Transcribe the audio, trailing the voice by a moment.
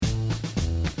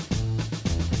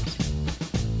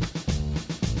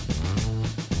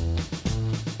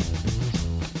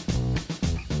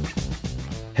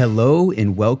Hello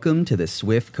and welcome to the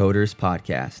Swift Coders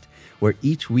Podcast, where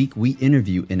each week we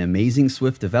interview an amazing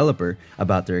Swift developer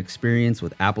about their experience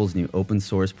with Apple's new open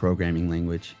source programming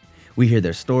language. We hear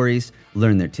their stories,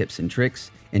 learn their tips and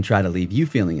tricks, and try to leave you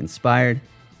feeling inspired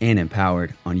and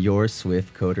empowered on your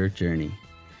Swift coder journey.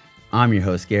 I'm your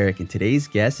host, Garrick, and today's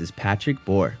guest is Patrick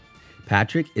Bohr.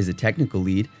 Patrick is a technical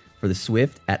lead for the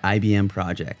Swift at IBM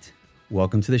project.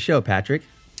 Welcome to the show, Patrick.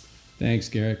 Thanks,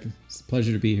 Garrick. It's a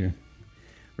pleasure to be here.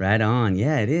 Right on.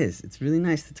 Yeah, it is. It's really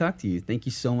nice to talk to you. Thank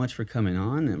you so much for coming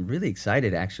on. I'm really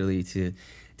excited, actually, to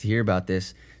hear about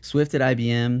this. Swift at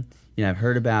IBM, I've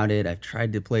heard about it. I've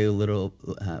tried to play a little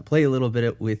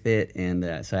bit with it.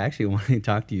 And so I actually want to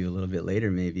talk to you a little bit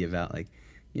later, maybe about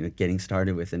getting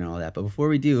started with it and all that. But before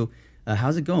we do,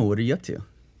 how's it going? What are you up to?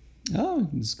 Oh,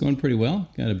 it's going pretty well.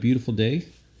 Got a beautiful day.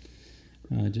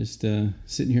 Just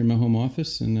sitting here in my home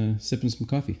office and sipping some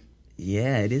coffee.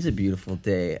 Yeah, it is a beautiful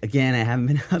day. Again, I haven't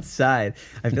been outside.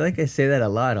 I feel like I say that a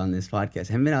lot on this podcast.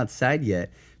 I haven't been outside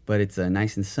yet, but it's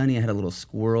nice and sunny. I had a little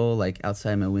squirrel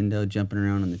outside my window jumping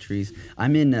around on the trees.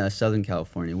 I'm in Southern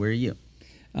California. Where are you?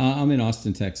 I'm in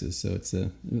Austin, Texas, so it's a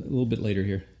little bit later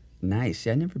here. Nice.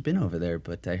 Yeah, I've never been over there,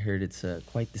 but I heard it's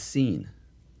quite the scene.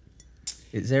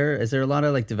 Is there a lot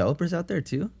of developers out there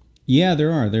too? Yeah,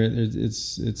 there are.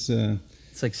 It's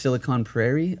like Silicon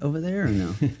Prairie over there, or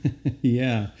no?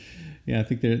 Yeah, I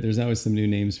think there's always some new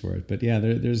names for it. But yeah,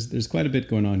 there's quite a bit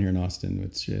going on here in Austin,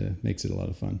 which makes it a lot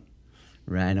of fun.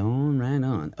 Right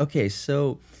on. Okay,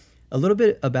 so a little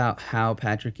bit about how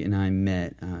Patrick and I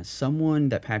met. Someone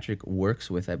that Patrick works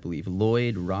with, I believe,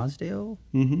 Lloyd Rosdale.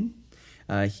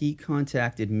 Mm-hmm. He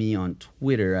contacted me on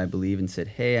Twitter, I believe, and said,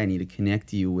 hey, I need to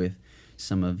connect you with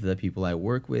some of the people I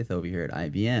work with over here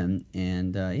at IBM.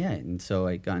 And so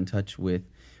I got in touch with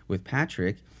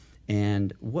Patrick.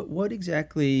 And what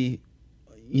exactly...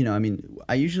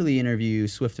 I usually interview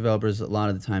Swift developers. A lot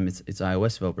of the time it's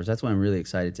iOS developers. That's why I'm really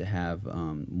excited to have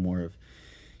more of,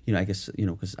 because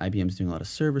IBM's doing a lot of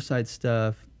server-side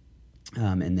stuff.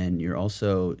 And then you're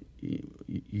also,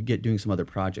 you get doing some other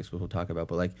projects, which we'll talk about.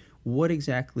 But, what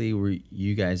exactly were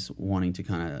you guys wanting to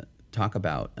kind of talk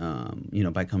about,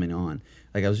 by coming on?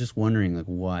 I was just wondering,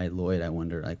 why Lloyd, I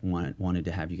wonder, wanted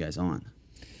to have you guys on.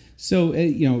 So,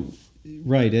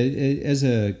 right. As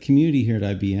a community here at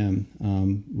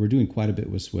IBM, we're doing quite a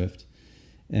bit with Swift,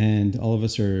 and all of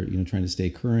us are trying to stay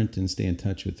current and stay in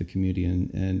touch with the community.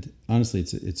 And honestly,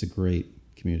 it's a great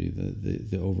community,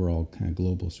 the overall kind of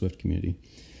global Swift community.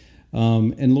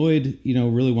 And Lloyd,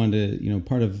 really wanted to,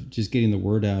 part of just getting the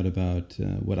word out about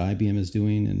what IBM is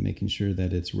doing and making sure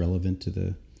that it's relevant to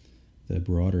the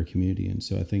broader community. And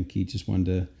so I think he just wanted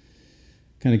to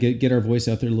kind of get our voice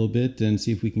out there a little bit and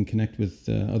see if we can connect with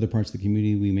other parts of the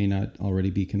community we may not already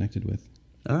be connected with.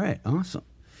 All right, awesome.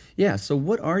 Yeah, so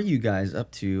what are you guys up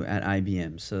to at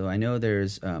IBM? So I know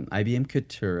there's IBM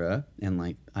Katura and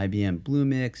IBM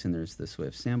Bluemix, and there's the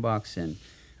Swift Sandbox, and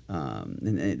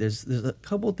there's a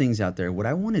couple things out there. What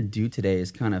I want to do today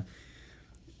is kind of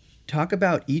talk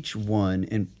about each one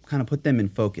and kind of put them in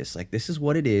focus. This is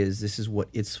what it is, this is what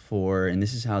it's for, and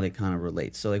this is how they kind of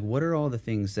relate. So what are all the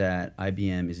things that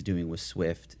IBM is doing with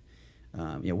Swift?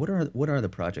 What are the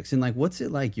projects? And what's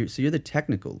it like? You're the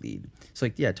technical lead. So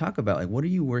talk about what are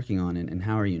you working on and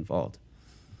how are you involved?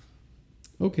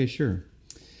 Okay, sure.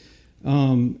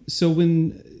 So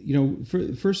when,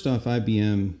 first off,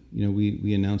 IBM,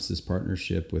 we announced this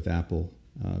partnership with Apple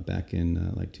back in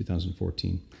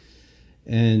 2014.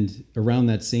 And around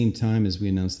that same time as we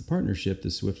announced the partnership,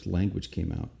 the Swift language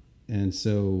came out. And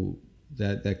so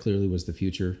that clearly was the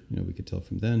future, we could tell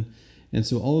from then. And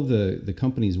so all of the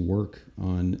company's work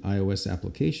on iOS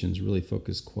applications really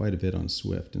focused quite a bit on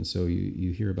Swift. And so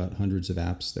you hear about hundreds of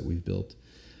apps that we've built.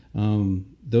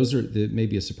 Those are that may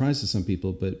be a surprise to some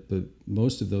people, but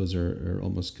most of those are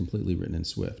almost completely written in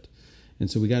Swift. And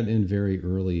so we got in very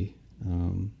early.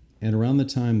 And around the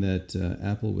time that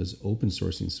Apple was open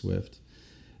sourcing Swift,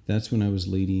 that's when I was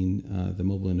leading the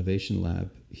Mobile Innovation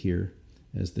Lab here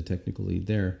as the technical lead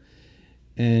there.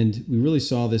 And we really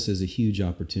saw this as a huge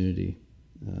opportunity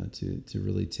to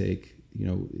really take,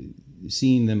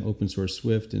 seeing them open source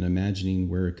Swift and imagining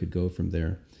where it could go from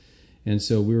there. And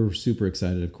so we were super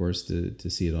excited, of course, to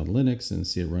see it on Linux and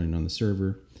see it running on the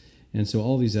server. And so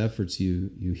all these efforts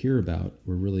you hear about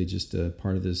were really just a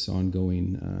part of this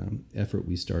ongoing effort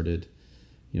we started,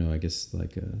 I guess a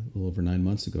little over 9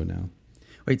 months ago now.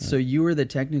 Wait, so you were the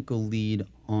technical lead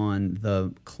on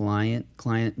the client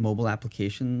mobile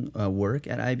application work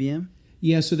at IBM?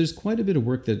 Yeah, so there's quite a bit of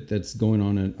work that's going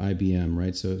on at IBM,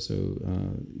 right?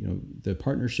 The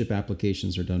partnership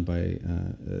applications are done by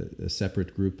a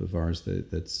separate group of ours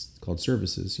that's called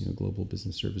Services, Global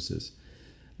Business Services,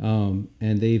 and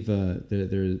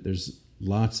there's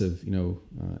lots of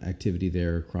activity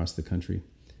there across the country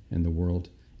and the world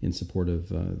in support of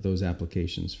those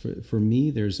applications. For me,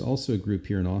 there's also a group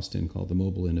here in Austin called the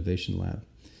Mobile Innovation Lab.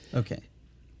 Okay.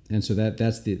 And so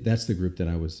that's the group that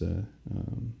I was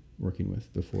working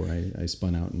with before I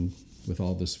spun out and with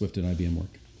all the Swift and IBM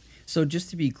work. So just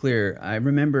to be clear, I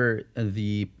remember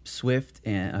the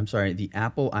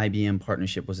Apple IBM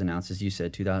partnership was announced, as you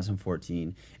said,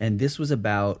 2014, and this was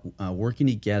about working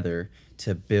together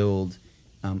to build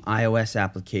iOS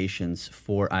applications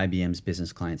for IBM's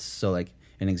business clients. So like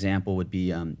an example would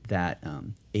be that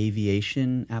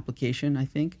aviation application, I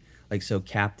think. Like so,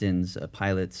 captains,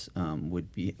 pilots would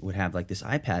have like this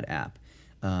iPad app,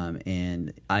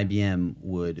 and IBM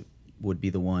would be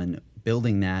the one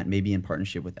building that, maybe in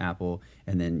partnership with Apple,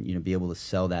 and then be able to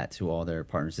sell that to all their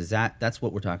partners. That's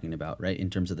what we're talking about, right? In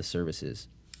terms of the services.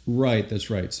 Right, that's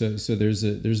right. So there's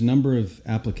a number of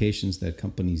applications that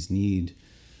companies need,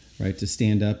 right, to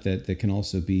stand up that can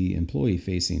also be employee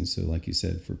facing. So like you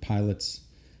said, for pilots,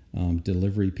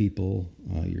 delivery people,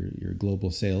 your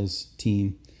global sales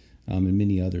team. And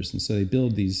many others. And so they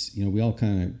build these, we all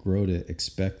kind of grow to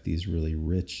expect these really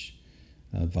rich,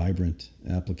 vibrant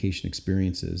application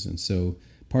experiences. And so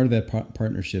part of that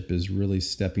partnership is really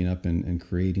stepping up and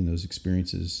creating those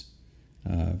experiences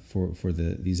for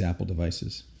these Apple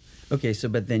devices. Okay, so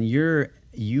but then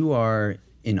you are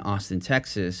in Austin,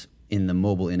 Texas, in the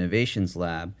Mobile Innovations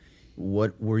Lab.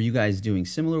 What were you guys doing?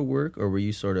 Similar work, or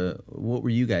what were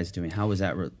you guys doing? How was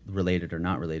that related or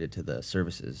not related to the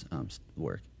services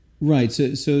work? Right. So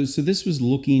this was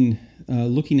looking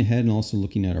ahead and also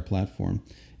looking at our platform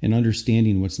and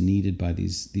understanding what's needed by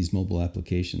these mobile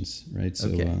applications. Right. So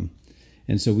okay.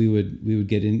 And so we would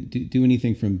get in do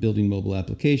anything from building mobile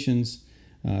applications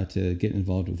to getting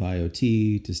involved with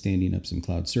IoT to standing up some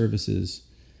cloud services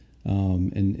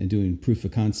and doing proof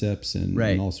of concepts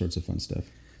and all sorts of fun stuff.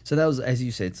 So that was, as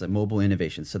you said, it's like mobile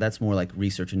innovation. So that's more like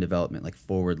research and development, like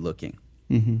forward looking.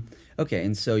 Mm-hmm. Okay,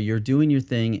 and so you're doing your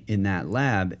thing in that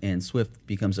lab, and Swift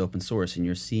becomes open source, and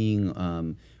you're seeing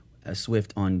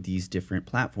Swift on these different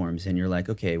platforms, and you're like,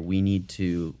 okay, we need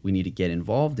to get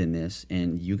involved in this,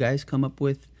 and you guys come up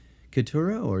with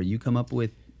Kitura, or you come up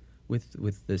with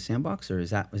the sandbox, or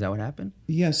is that what happened?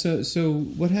 Yeah. So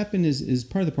what happened is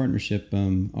part of the partnership.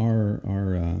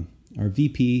 Our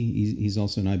VP, he's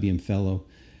also an IBM fellow,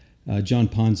 John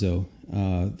Ponzo,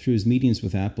 through his meetings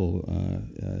with Apple.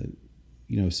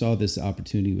 Saw this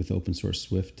opportunity with open source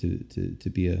Swift to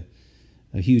be a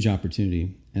huge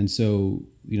opportunity. And so,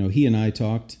 he and I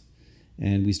talked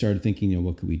and we started thinking,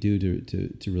 what could we do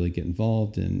to really get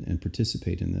involved and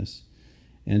participate in this?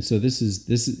 And so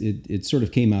it sort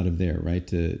of came out of there, right?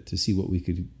 To see what we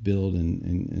could build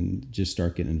and just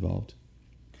start getting involved.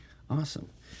 Awesome.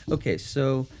 Okay.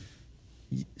 So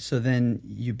then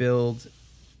you build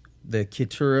the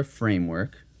Kitura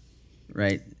framework,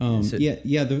 right?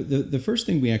 The first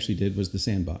thing we actually did was the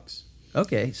sandbox.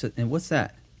 Okay. So, and what's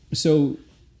that? So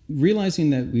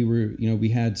realizing that we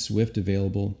had Swift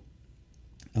available,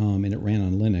 and it ran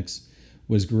on Linux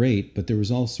was great, but there was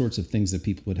all sorts of things that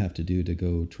people would have to do to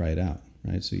go try it out,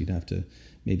 right? So you'd have to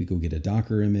maybe go get a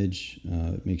Docker image,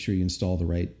 make sure you install the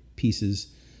right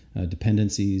pieces,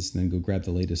 dependencies, then go grab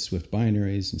the latest Swift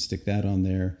binaries and stick that on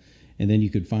there. And then you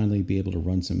could finally be able to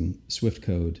run some Swift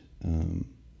code on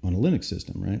a Linux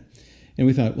system, right? And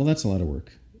we thought, well, that's a lot of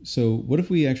work. So what if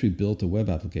we actually built a web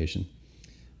application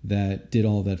that did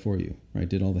all of that for you, right?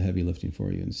 Did all the heavy lifting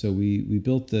for you. And so we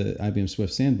built the IBM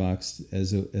Swift Sandbox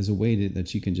as a way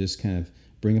that you can just kind of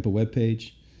bring up a web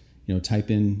page, type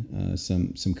in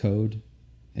some code,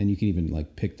 and you can even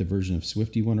pick the version of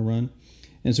Swift you want to run.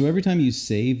 And so every time you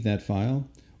save that file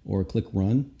or click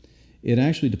run, it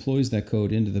actually deploys that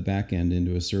code into the backend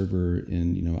into a server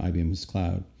in IBM's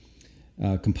cloud,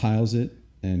 compiles it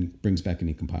and brings back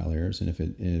any compile errors. And if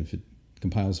it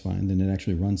compiles fine, then it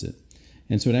actually runs it.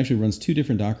 And so it actually runs 2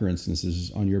 different Docker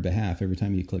instances on your behalf every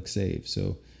time you click save.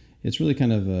 So it's really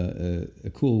kind of a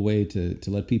cool way to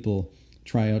let people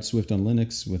try out Swift on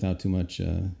Linux without too much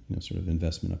sort of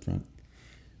investment up front.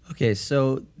 Okay,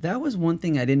 so that was one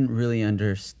thing I didn't really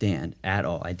understand at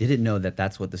all. I didn't know that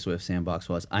that's what the Swift Sandbox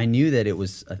was. I knew that it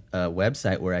was a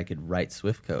website where I could write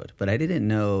Swift code, but I didn't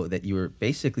know that you were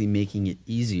basically making it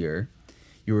easier.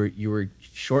 You were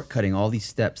shortcutting all these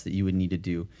steps that you would need to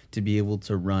do to be able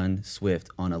to run Swift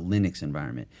on a Linux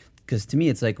environment. because to me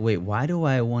it's like, wait, why do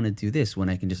I want to do this when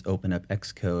I can just open up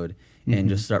Xcode and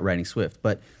just start writing Swift?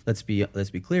 But let's be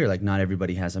clear, like not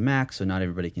everybody has a Mac, so not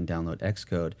everybody can download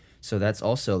Xcode. So that's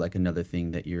also like another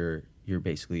thing that you're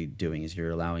basically doing, is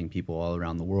you're allowing people all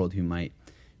around the world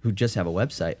who just have a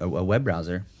website, a web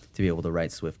browser, to be able to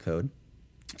write Swift code.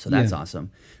 So that's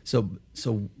awesome. So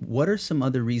what are some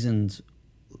other reasons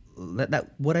that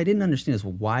what I didn't understand is,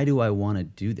 why do I want to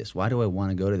do this? Why do I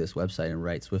want to go to this website and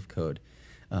write Swift code?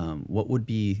 What would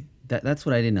be that? That's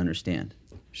what I didn't understand.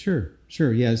 Sure.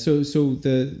 Yeah. So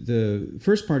the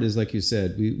first part is, like you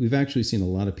said, we've actually seen a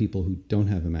lot of people who don't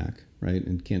have a Mac, right,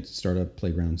 and can't start up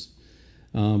Playgrounds,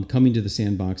 coming to the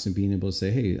Sandbox and being able to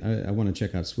say, hey, I want to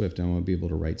check out Swift. I want to be able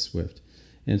to write Swift.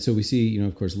 And so we see,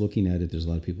 of course, looking at it, there's a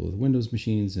lot of people with Windows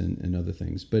machines and other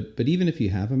things. But even if you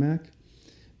have a Mac,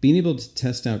 being able to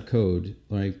test out code,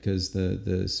 right, because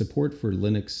the support for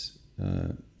Linux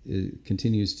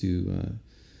continues to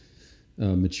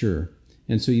mature.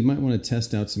 And so you might want to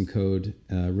test out some code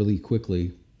really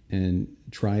quickly and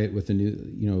try it with a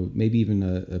new, maybe even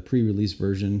a pre-release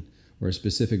version or a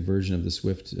specific version of the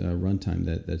Swift runtime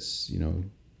that's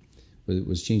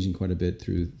was changing quite a bit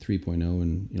through 3.0,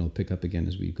 and pick up again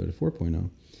as we go to 4.0.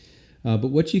 But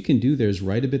what you can do there is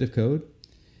write a bit of code,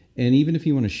 and even if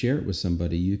you want to share it with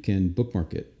somebody, you can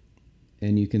bookmark it,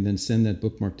 and you can then send that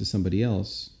bookmark to somebody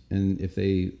else, and if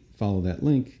they follow that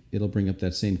link, it'll bring up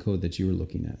that same code that you were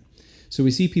looking at. So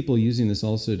we see people using this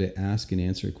also to ask and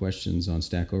answer questions on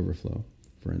Stack Overflow,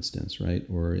 for instance, right,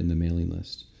 or in the mailing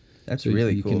list. That's so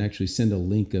really you cool. can actually send a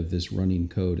link of this running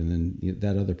code, and then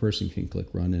that other person can click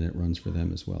run, and it runs for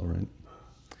them as well, right?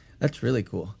 That's really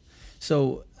cool.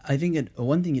 So I think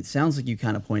one thing it sounds like you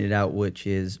kind of pointed out, which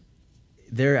is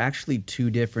there are actually two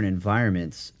different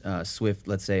environments. Swift,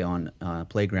 let's say on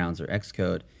Playgrounds or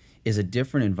Xcode, is a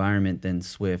different environment than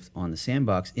Swift on the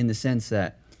Sandbox, in the sense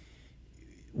that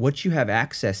what you have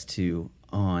access to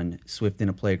on Swift in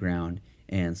a Playground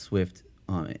and Swift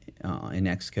in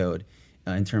Xcode,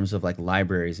 in terms of like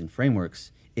libraries and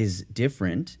frameworks, is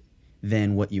different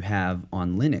than what you have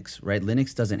on Linux, right?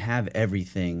 Linux doesn't have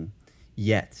everything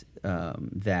yet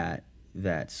that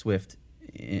Swift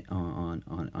on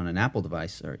an Apple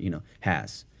device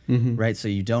has, right? So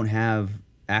you don't have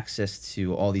access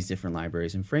to all these different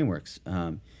libraries and frameworks,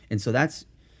 and so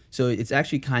it's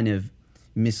actually kind of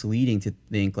misleading to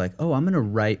think like, oh, I'm going to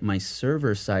write my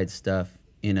server side stuff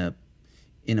in a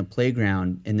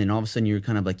Playground, and then all of a sudden you're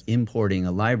kind of like importing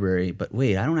a library, but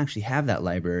wait, I don't actually have that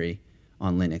library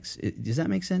on Linux. Does that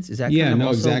make sense? Is that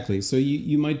exactly. So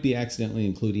you might be accidentally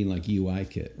including like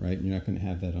UIKit, right? You're not going to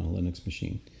have that on a Linux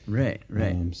machine. Right.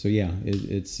 So yeah,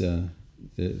 it's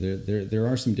there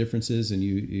are some differences, and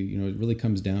it really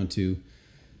comes down to,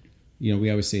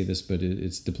 we always say this, but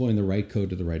it's deploying the right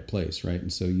code to the right place, right?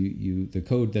 And so the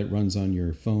code that runs on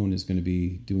your phone is going to be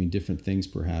doing different things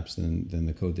perhaps than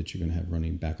the code that you're going to have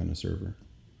running back on a server.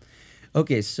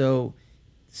 Okay, so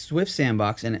Swift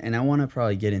Sandbox, and I want to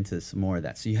probably get into some more of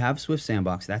that. So you have Swift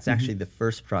Sandbox. That's actually the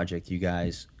first project you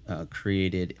guys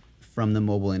created from the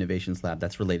Mobile Innovations Lab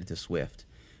that's related to Swift.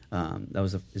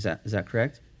 Is that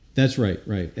correct? That's right,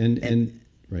 and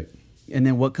right. And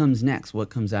then what comes next? What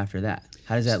comes after that?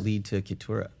 How does that lead to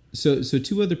Kitura? So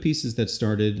two other pieces that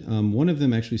started. One of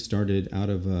them actually started out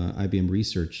of IBM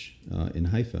Research in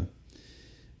Haifa,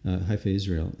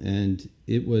 Israel, and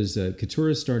it was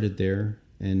Kitura started there.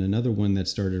 And another one that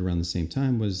started around the same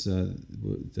time was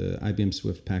the IBM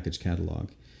Swift Package Catalog.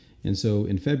 And so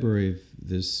in February of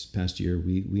this past year,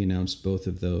 we announced both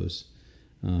of those.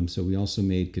 So we also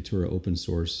made Kitura open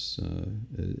source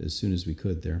as soon as we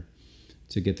could there,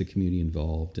 to get the community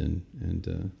involved and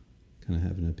kind of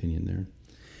have an opinion there.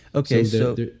 Okay,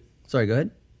 sorry, go ahead.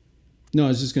 No, I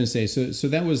was just going to say, so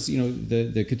that was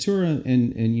the Kitura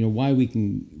and why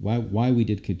we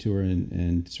did Kitura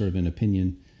and sort of an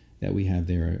opinion that we have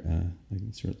there. I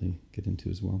can certainly get into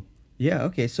as well. Yeah.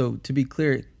 Okay. So to be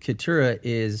clear, Kitura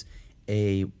is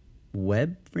a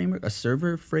web framework, a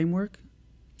server framework,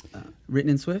 written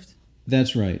in Swift.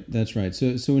 That's right.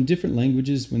 So in different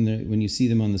languages, when you see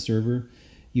them on the server,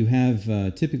 you have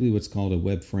typically what's called a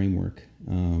web framework,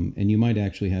 and you might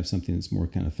actually have something that's more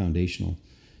kind of foundational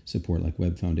support, like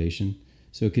Web Foundation.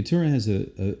 So Kitura has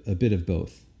a bit of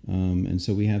both, and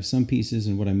so we have some pieces,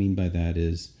 and what I mean by that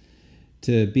is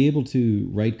to be able to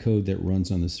write code that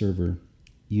runs on the server,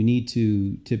 you need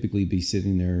to typically be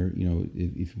sitting there.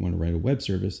 If you want to write a web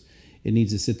service, it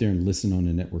needs to sit there and listen on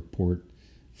a network port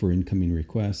for incoming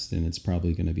requests, and it's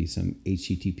probably going to be some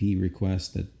HTTP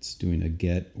request that's doing a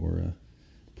get or a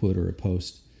put or a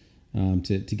post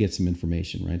to get some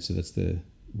information, right? So that's the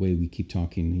way we keep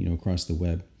talking, across the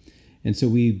web. And so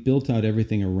we built out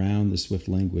everything around the Swift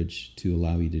language to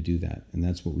allow you to do that. And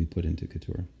that's what we put into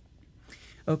Katura.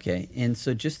 Okay, and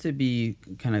so just to be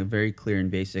kind of very clear and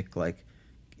basic, like,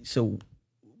 so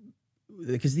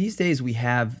because these days we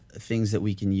have things that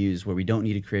we can use where we don't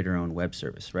need to create our own web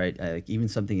service, right? Like even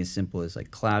something as simple as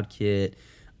like CloudKit,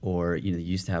 or you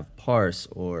used to have Parse,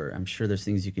 or I'm sure there's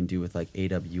things you can do with like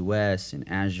AWS and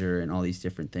Azure and all these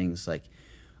different things. Like,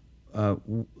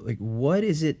 like what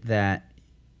is it that?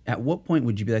 At what point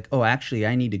would you be like, oh, actually,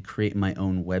 I need to create my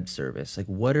own web service? Like,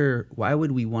 why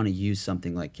would we want to use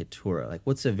something like Katura? Like,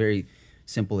 what's a very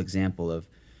simple example of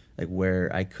like where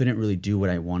I couldn't really do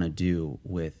what I want to do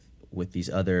with these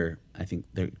other, I think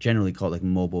they're generally called like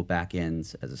mobile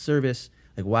backends as a service.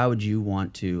 Like, why would you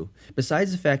want to,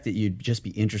 besides the fact that you'd just be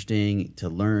interesting to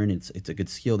learn, it's a good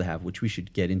skill to have, which we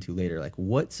should get into later. Like,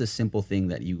 what's a simple thing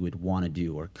that you would want to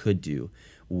do or could do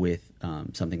with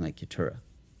something like Katura?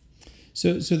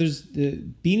 So there's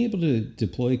being able to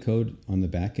deploy code on the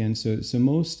back end. So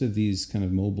most of these kind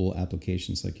of mobile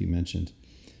applications, like you mentioned,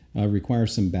 require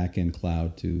some back end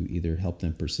cloud to either help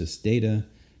them persist data,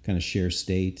 kind of share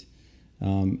state.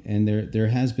 And there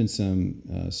has been some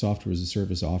software as a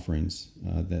service offerings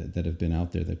that have been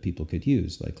out there that people could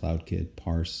use, like CloudKit,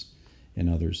 Parse, and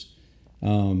others.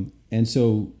 And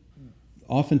so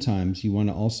oftentimes you want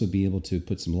to also be able to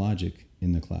put some logic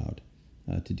in the cloud.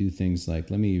 To do things like,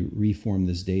 let me reform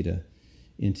this data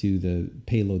into the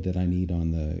payload that I need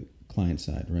on the client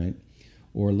side, right?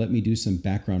 Or let me do some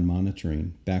background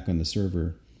monitoring back on the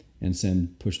server and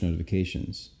send push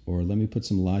notifications. Or let me put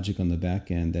some logic on the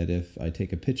back end that if I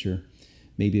take a picture,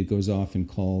 maybe it goes off and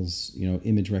calls,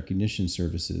 image recognition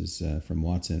services from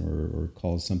Watson, or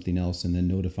calls something else and then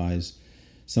notifies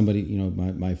somebody,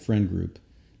 my friend group.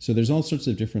 So there's all sorts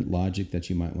of different logic that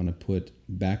you might want to put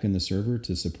back in the server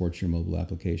to support your mobile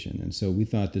application. And so we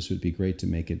thought this would be great to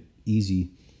make it easy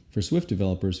for Swift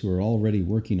developers who are already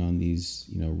working on these,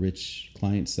 rich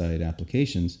client-side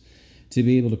applications to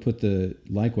be able to put the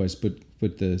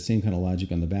same kind of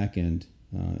logic on the back end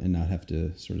and not have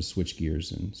to sort of switch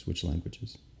gears and switch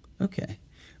languages.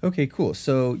 Okay, cool.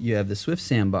 So you have the Swift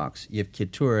Sandbox, you have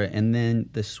Katura, and then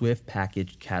the Swift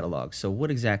Package Catalog. So what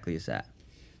exactly is that?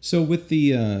 So with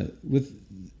the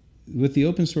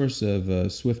open source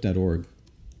of Swift.org,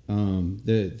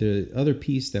 the other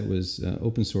piece that was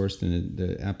open sourced and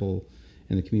the Apple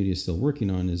and the community is still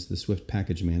working on is the Swift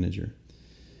Package Manager.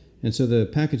 And so the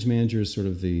Package Manager is sort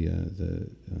of the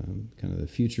kind of the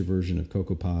future version of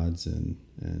CocoaPods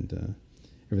and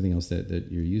everything else that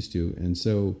you're used to. And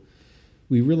so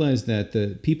we realized that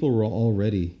the people were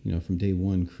already, from day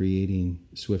one, creating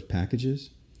Swift packages.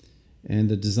 And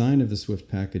the design of the Swift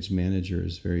Package Manager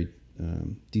is very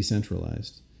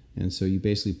decentralized. And so you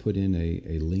basically put in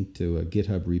a link to a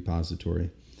GitHub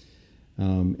repository.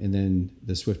 And then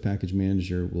the Swift Package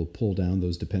Manager will pull down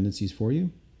those dependencies for you,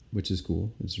 which is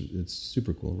cool. It's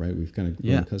super cool, right? We've kind of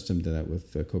grown accustomed to that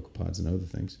with CocoaPods and other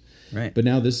things. Right. But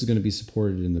now this is going to be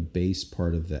supported in the base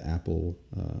part of the Apple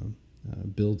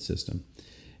build system.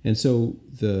 And so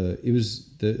it was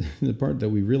the part that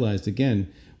we realized,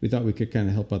 again, we thought we could kind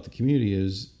of help out the community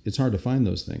is it's hard to find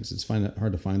those things. It's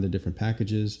hard to find the different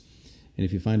packages. And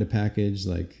if you find a package,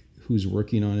 like who's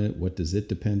working on it, what does it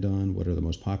depend on, what are the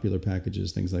most popular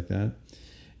packages, things like that.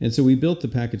 And so we built the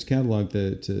package catalog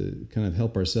to kind of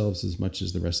help ourselves as much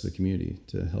as the rest of the community,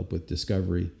 to help with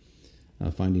discovery,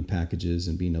 finding packages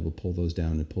and being able to pull those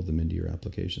down and pull them into your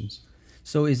applications.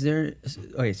 So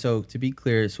so to be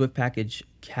clear, Swift Package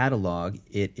Catalog,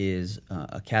 it is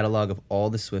a catalog of all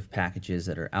the Swift packages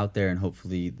that are out there and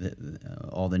hopefully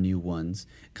all the new ones,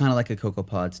 kind of like a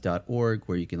CocoaPods.org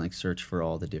where you can like search for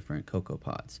all the different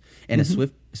CocoaPods. And a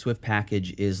Swift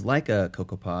package is like a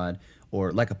CocoaPod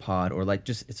or like a pod or like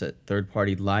just it's a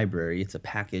third-party library. It's a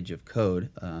package of code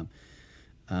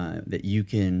that you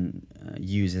can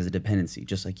use as a dependency,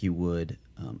 just like you would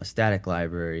a static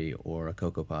library or a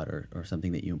CocoaPod or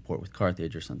something that you import with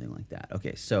Carthage or something like that.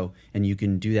 Okay, so, and you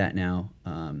can do that now.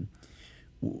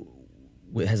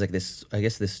 It has like this, I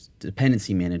guess, this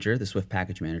dependency manager, the Swift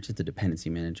Package Manager. It's a dependency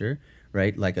manager,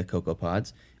 right, like a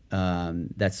CocoaPods,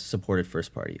 that's supported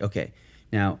first party. Okay,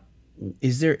 now,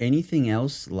 is there anything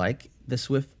else like the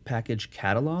Swift Package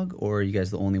Catalog, or are you guys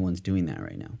the only ones doing that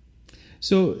right now?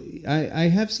 So I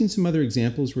have seen some other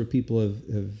examples where people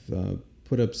have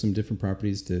put up some different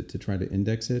properties to try to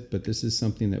index it, but this is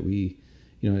something that we,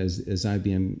 as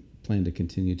IBM plan to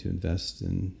continue to invest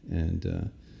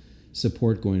and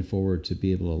support going forward to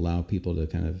be able to allow people to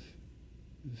kind of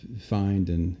find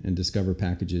and discover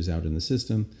packages out in the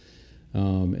system.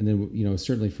 And then,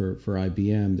 certainly for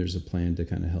IBM, there's a plan to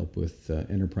kind of help with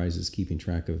enterprises keeping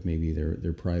track of maybe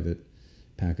their private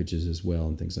packages as well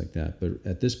and things like that. But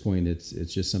at this point, it's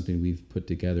just something we've put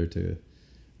together to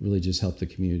really just help the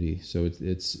community. So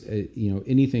it's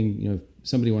anything, if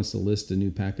somebody wants to list a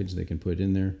new package, they can put it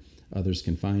in there. Others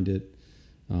can find it.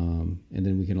 And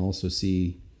then we can also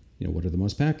see, what are the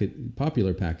most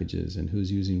popular packages and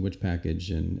who's using which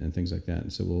package and things like that.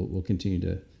 And so we'll continue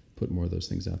to put more of those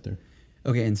things out there.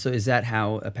 Okay, and so is that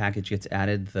how a package gets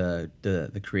added?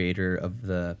 The creator of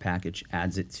the package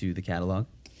adds it to the catalog?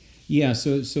 Yeah,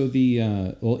 so the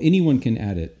anyone can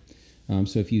add it.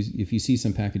 So if you see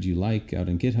some package you like out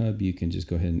on GitHub, you can just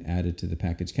go ahead and add it to the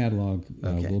package catalog.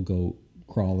 Okay. We'll go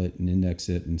crawl it and index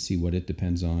it and see what it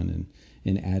depends on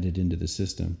and add it into the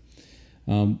system.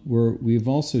 We've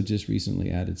also just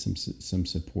recently added some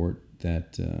support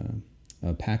that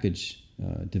a package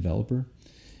developer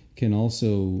can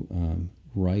also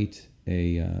write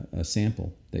a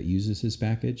sample that uses his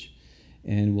package,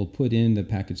 and we'll put in the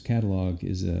package catalog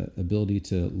is a ability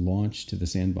to launch to the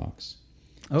sandbox.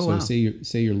 Oh, so wow.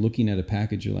 say you're looking at a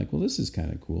package, you're like, well, this is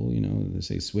kind of cool, they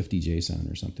say Swifty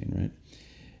JSON or something, right?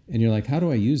 And you're like, how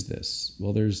do I use this?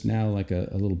 Well, there's now like a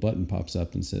little button pops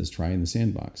up and says try in the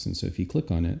sandbox. And so if you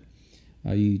click on it,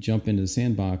 you jump into the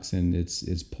sandbox and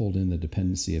it's pulled in the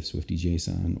dependency of Swifty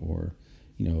JSON or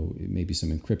maybe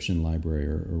some encryption library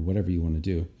or whatever you want to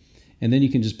do. And then you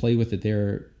can just play with it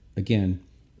there again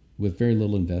with very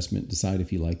little investment, decide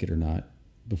if you like it or not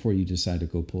before you decide to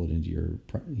go pull it into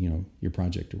your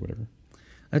project or whatever.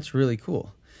 That's really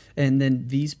cool. And then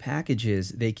these packages,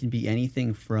 they can be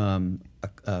anything from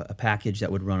a package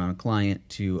that would run on a client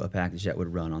to a package that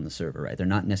would run on the server, right? They're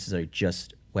not necessarily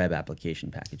just web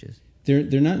application packages. They're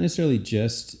not necessarily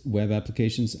just web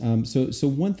applications. So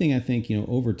one thing I think,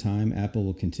 over time, Apple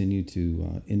will continue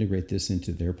to integrate this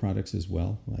into their products as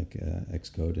well, like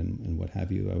Xcode and what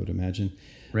have you, I would imagine.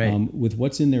 Right. With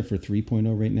what's in there for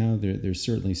 3.0 right now, there's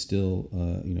certainly still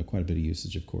quite a bit of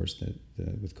usage, of course,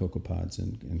 with CocoaPods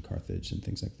and Carthage and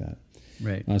things like that.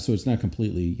 Right. So it's not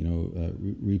completely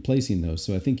replacing those.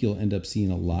 So I think you'll end up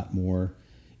seeing a lot more.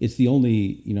 It's the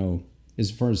only as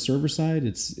far as server side,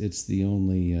 it's the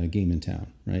only game in town,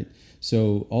 right?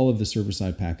 So all of the server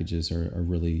side packages are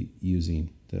really using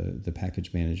the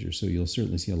package manager. So you'll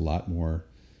certainly see a lot more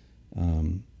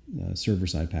server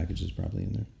side packages probably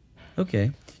in there.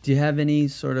 Okay. Do you have any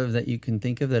sort of that you can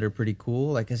think of that are pretty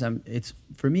cool? Like,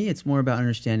 for me, it's more about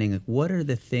understanding like what are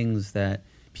the things that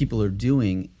people are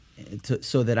doing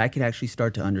so that I could actually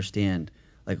start to understand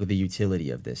like the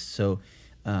utility of this. So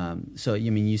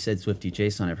you said Swifty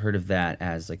JSON. I've heard of that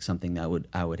as like something that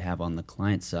I would have on the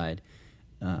client side.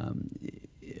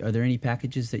 Are there any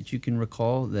packages that you can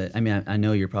recall that? I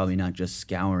know you're probably not just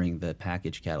scouring the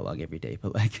package catalog every day,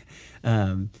 but like,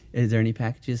 is there any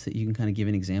packages that you can kind of give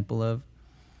an example of?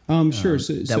 Sure.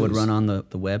 That would run on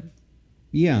the web.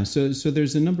 Yeah. So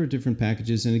there's a number of different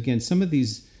packages, and again, some of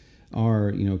these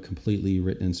are completely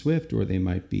written in Swift, or they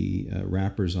might be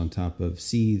wrappers on top of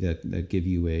C that give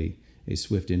you a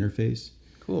Swift interface.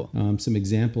 Cool. Some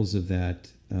examples of that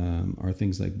are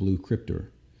things like Blue Cryptor.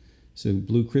 So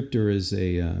Blue Cryptor is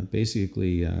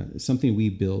basically something we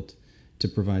built to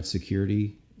provide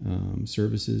security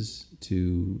services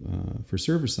for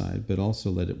server side, but also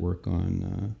let it work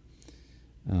on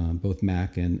both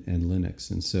Mac and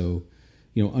Linux. And so,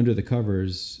 under the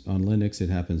covers on Linux, it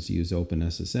happens to use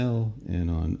OpenSSL, and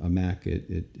on a Mac,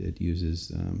 it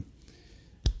uses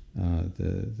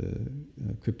the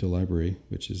crypto library,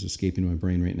 which is escaping my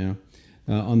brain right now,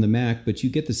 on the Mac. But you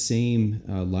get the same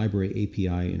library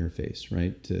API interface,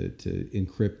 right, to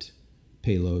encrypt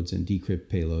payloads and decrypt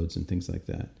payloads and things like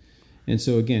that. And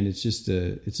so again,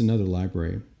 it's another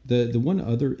library. The one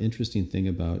other interesting thing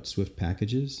about Swift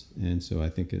packages, and so I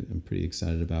think I'm pretty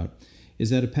excited about, is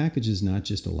that a package is not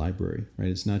just a library, right?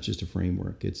 It's not just a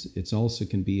framework. It's also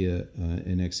can be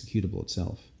an executable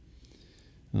itself.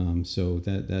 So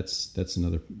that's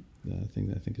another thing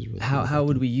that I think is really cool. How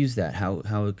would we use that?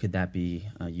 How could that be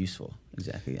useful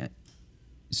exactly?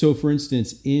 So, for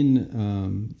instance,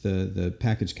 in the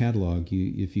package catalog,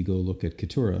 if you go look at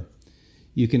Kitura,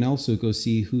 you can also go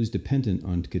see who's dependent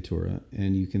on Kitura,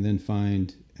 and you can then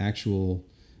find actual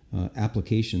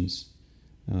applications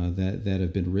that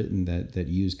have been written that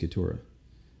use Kitura.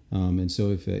 And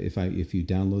so if you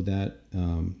download that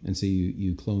and say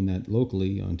you clone that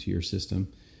locally onto your system,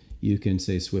 you can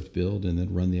say Swift build and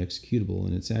then run the executable,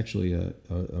 and it's actually a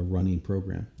running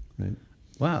program, right?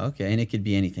 Wow. Okay, and it could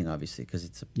be anything, obviously, because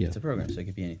it's a program, so it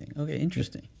could be anything. Okay,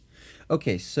 interesting.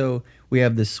 Okay, so we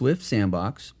have the Swift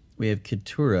sandbox, we have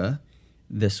Kitura,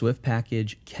 the Swift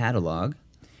package catalog,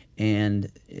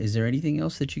 and is there anything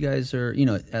else that you guys are,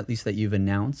 at least that you've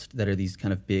announced that are these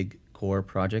kind of big core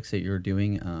projects that you're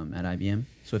doing at IBM,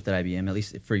 Swift at IBM, at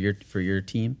least for your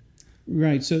team?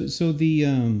 Right. So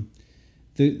the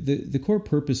core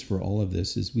purpose for all of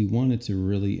this is we wanted to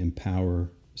really empower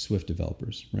Swift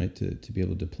developers, right, to be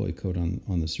able to deploy code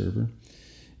on the server.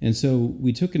 And so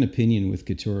we took an opinion with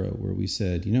Kitura where we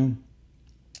said,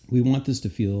 we want this to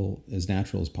feel as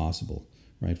natural as possible,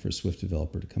 right, for a Swift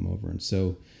developer to come over. And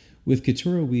so with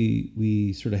Kitura,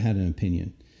 we sort of had an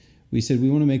opinion. We said we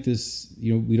want to make this,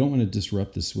 we don't want to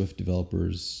disrupt the Swift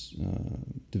developers'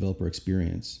 developer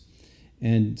experience.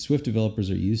 And Swift developers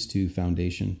are used to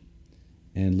Foundation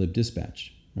and libdispatch,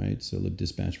 right? So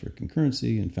libdispatch for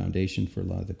concurrency and Foundation for a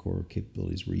lot of the core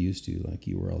capabilities we're used to, like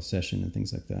URL session and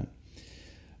things like that.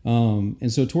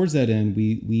 And so towards that end,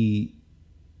 we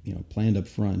planned up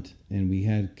front, and we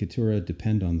had Kitura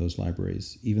depend on those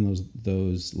libraries, even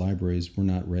those libraries were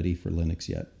not ready for Linux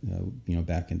yet,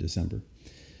 back in December.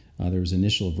 There was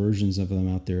initial versions of them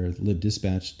out there.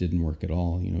 libdispatch didn't work at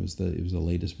all. It was the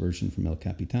latest version from El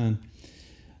Capitan.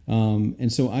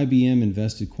 And so IBM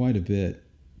invested quite a bit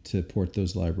to port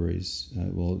those libraries.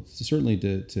 Certainly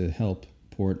to help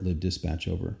port libdispatch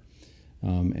over.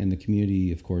 And the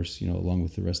community, of course, along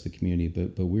with the rest of the community,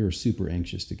 but we were super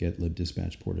anxious to get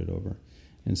libdispatch ported over.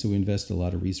 And so we invested a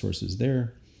lot of resources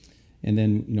there. And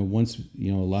then, once,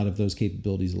 a lot of those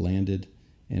capabilities landed,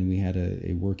 and we had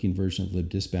a working version of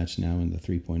libdispatch now in the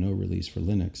 3.0 release for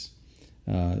Linux.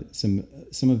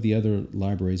 Some of the other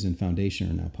libraries in Foundation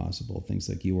are now possible. Things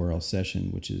like URL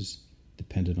session, which is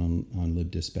dependent on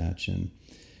libdispatch, and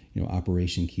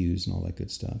operation queues and all that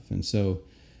good stuff. And so,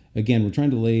 again, we're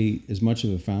trying to lay as much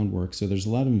of a groundwork. So there's a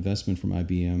lot of investment from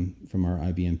IBM, from our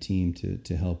IBM team,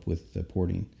 to help with the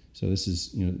porting. So this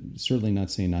is certainly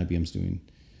not saying IBM's doing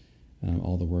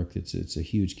all the work. It's a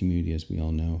huge community, as we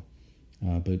all know.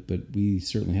 But we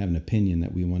certainly have an opinion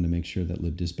that we want to make sure that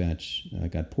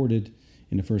libdispatch got ported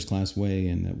in a first-class way,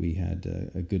 and that we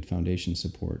had a good Foundation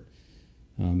support.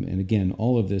 And again,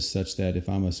 all of this such that if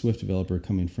I'm a Swift developer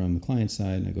coming from the client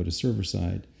side and I go to server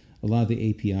side, a lot of the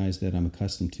APIs that I'm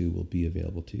accustomed to will be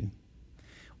available to you.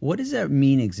 What does that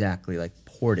mean exactly, like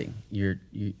porting?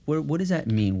 What does that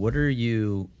mean? What are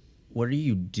you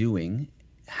doing?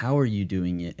 How are you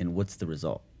doing it, and what's the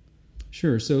result?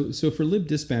 Sure. So for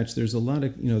libdispatch, there's a lot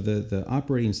of, the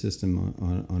operating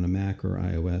system on a Mac or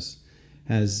iOS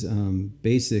has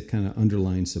basic kind of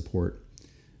underlying support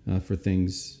for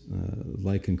things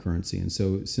like concurrency. And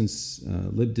so since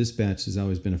libdispatch has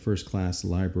always been a first-class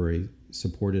library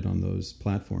supported on those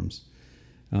platforms,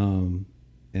 and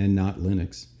not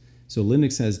Linux. So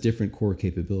Linux has different core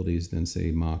capabilities than, say,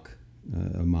 a Mach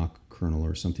kernel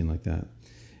or something like that.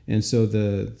 And so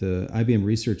the IBM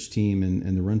research team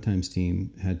and the runtimes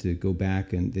team had to go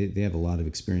back, and they have a lot of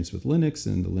experience with Linux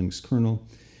and the Linux kernel,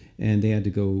 and they had to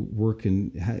go work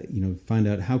and find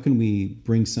out how can we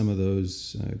bring some of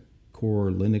those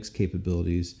core Linux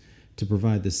capabilities to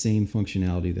provide the same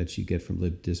functionality that you get from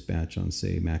libdispatch on,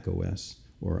 say, Mac OS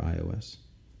or iOS.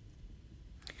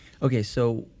 Okay,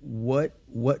 so what?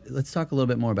 Let's talk a little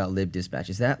bit more about libdispatch.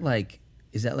 Is that like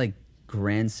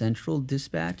Grand Central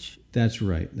Dispatch? That's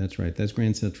right. That's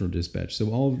Grand Central Dispatch. So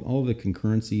all the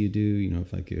concurrency you do,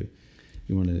 if like you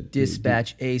want to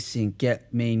dispatch, async,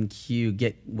 get main queue,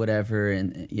 get whatever,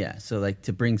 and so like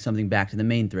to bring something back to the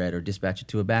main thread or dispatch it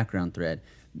to a background thread.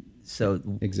 So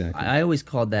exactly. I always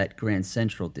called that Grand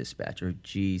Central Dispatch, or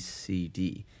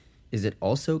GCD. Is it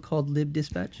also called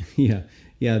libdispatch?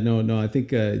 Yeah. No. I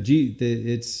think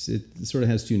it sort of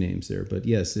has two names there, but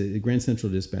yes, Grand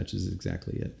Central Dispatch is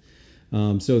exactly it.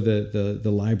 So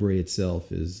the library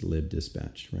itself is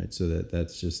libdispatch, right? So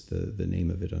that's just the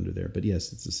name of it under there. But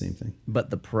yes, it's the same thing.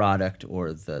 But the product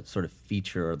or the sort of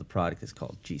feature or the product is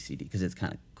called GCD because it's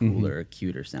kind of cooler or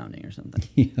cuter sounding or something.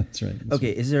 Yeah, that's right. Okay,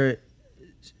 right. Is there...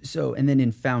 So, and then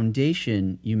in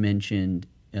Foundation, you mentioned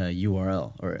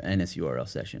URL or NSURL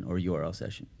session or URL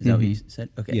session. Is that what you said?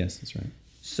 Okay. Yes, that's right.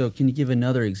 So can you give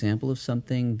another example of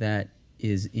something that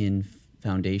is in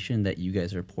Foundation that you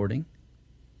guys are porting?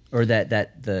 Or that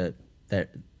the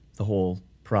whole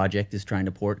project is trying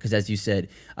to port? Because as you said,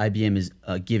 IBM is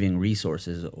giving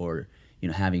resources or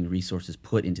having resources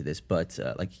put into this, but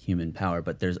like human power.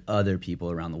 But there's other people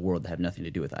around the world that have nothing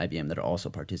to do with IBM that are also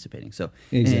participating. So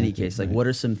in any case, like what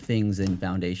are some things in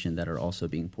Foundation that are also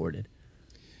being ported?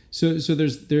 So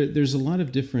there's a lot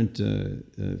of different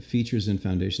features in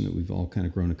Foundation that we've all kind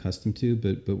of grown accustomed to,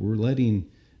 but we're letting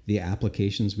the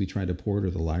applications we try to port or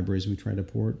the libraries we try to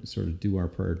port sort of do our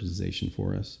prioritization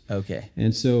for us. Okay.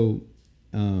 And so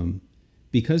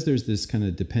because there's this kind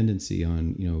of dependency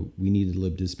on, we needed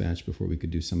libdispatch before we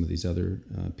could do some of these other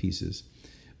pieces,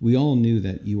 we all knew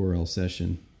that URL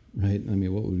session right? I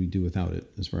mean, what would we do without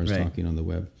it as far as Right. talking on the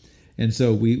web? And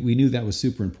so we knew that was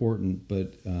super important.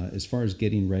 But as far as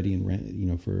getting ready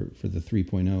and for the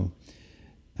 3.0,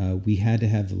 we had to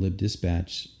have the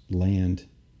libdispatch land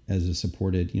as a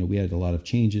supported. We had a lot of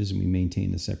changes, and we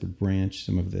maintained a separate branch.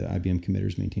 Some of the IBM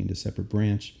committers maintained a separate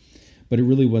branch, but it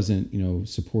really wasn't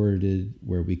supported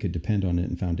where we could depend on it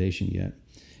in Foundation yet.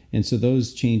 And so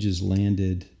those changes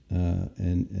landed, the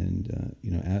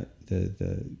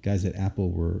guys at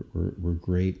Apple were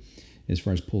great as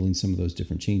far as pulling some of those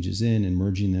different changes in and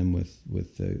merging them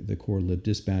with the core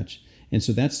libdispatch. And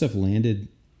so that stuff landed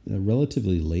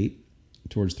relatively late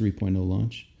towards 3.0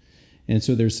 launch. And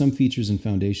so there's some features in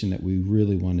Foundation that we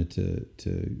really wanted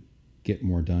to get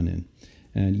more done in.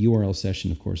 And URL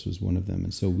session, of course, was one of them.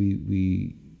 And so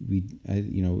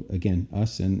again,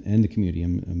 us and the community,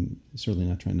 I'm certainly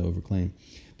not trying to overclaim,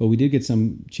 but we did get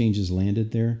some changes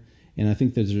landed there. And I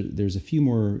think there's a few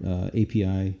more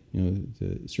API,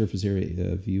 the surface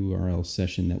area of URL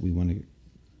session that we want to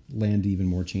land even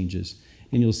more changes.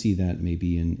 And you'll see that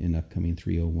maybe in upcoming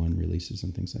 3.01 releases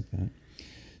and things like that.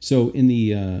 So in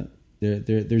the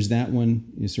there's that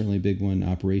one, certainly a big one,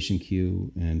 Operation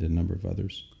Queue, and a number of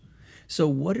others. So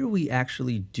what are we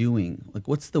actually doing? Like,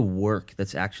 what's the work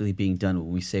that's actually being done when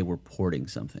we say we're porting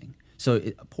something? So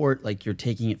port, like you're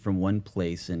taking it from one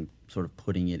place and sort of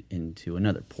putting it into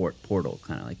another portal,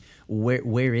 kind of like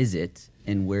where is it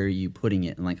and where are you putting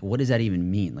it? And like, what does that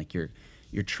even mean? Like you're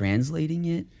translating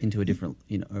it into a different,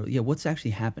 what's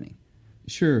actually happening?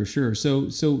 Sure.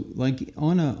 So like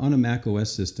on a Mac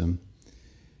OS system,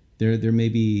 there may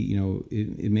be,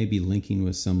 it may be linking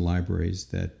with some libraries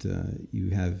that you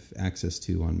have access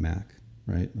to on Mac,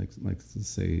 right? Like let's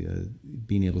say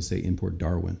being able to say import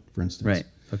Darwin, for instance. Right.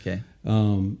 Okay.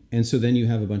 And so then you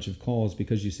have a bunch of calls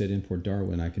because you said import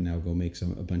Darwin. I can now go make a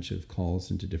bunch of calls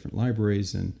into different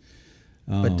libraries and.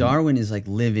 But Darwin is like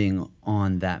living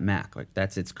on that Mac, like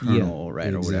that's its kernel, right,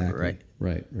 exactly. or whatever,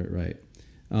 right? Right.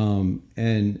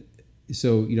 And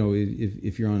so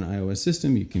if you're on an iOS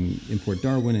system, you can import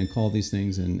Darwin and call these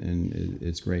things, and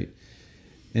it's great.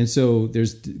 And so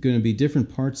there's going to be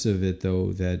different parts of it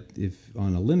though that if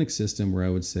on a Linux system where I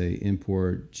would say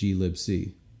import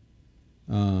glibc.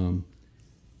 And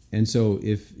so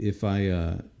if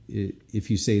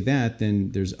you say that,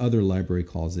 then there's other library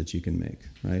calls that you can make,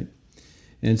 right?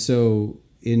 And so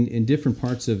in different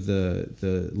parts of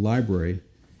the library,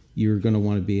 you're going to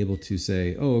want to be able to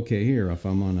say, oh, okay, here, if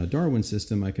I'm on a Darwin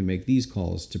system, I can make these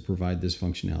calls to provide this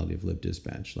functionality of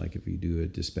libdispatch, like if you do a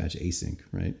dispatch async,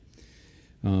 right?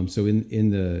 So in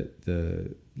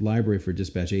the library for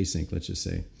dispatch async, let's just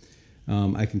say,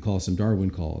 I can call some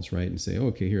Darwin calls, right, and say, oh,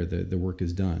 okay, here, the work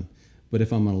is done. But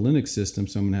if I'm on a Linux system,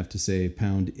 so I'm going to have to say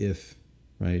pound if,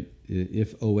 right?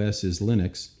 If OS is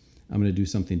Linux, I'm going to do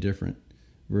something different.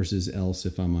 Versus else,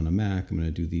 if I'm on a Mac, I'm going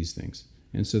to do these things.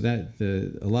 And so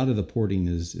a lot of the porting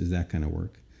is that kind of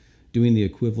work, doing the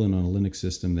equivalent on a Linux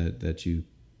system that you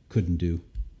couldn't do,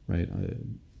 right?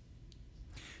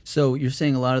 So you're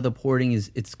saying a lot of the porting is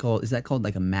that called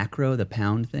like a macro, the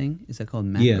pound thing? Is that called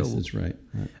macro? Yes, that's right.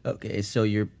 Okay, so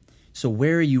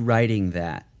where are you writing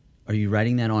that? Are you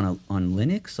writing that on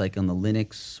Linux, like on the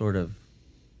Linux sort of?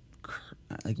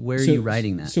 Like where are you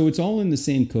writing that? So it's all in the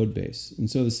same code base. And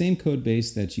so the same code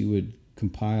base that you would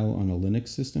compile on a Linux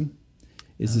system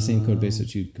is the same code base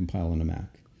that you'd compile on a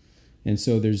Mac. And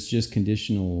so there's just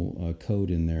conditional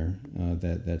code in there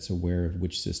that's aware of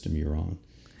which system you're on.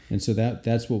 And so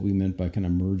that's what we meant by kind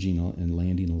of merging and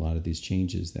landing a lot of these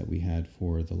changes that we had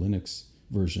for the Linux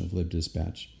version of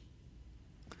libdispatch.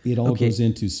 It all goes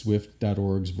into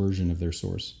Swift.org's version of their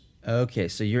source. Okay,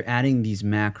 so you're adding these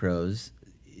macros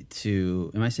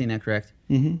to, am I saying that correct?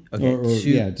 Mm-hmm.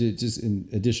 Okay, just in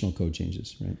additional code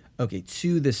changes, right? Okay,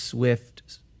 to the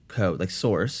Swift code, like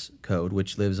source code,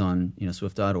 which lives on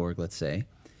Swift.org, let's say,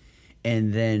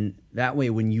 and then that way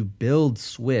when you build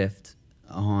Swift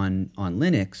on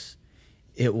Linux,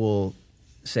 it will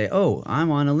say, oh,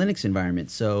 I'm on a Linux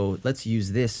environment, so let's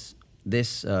use this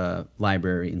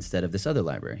library instead of this other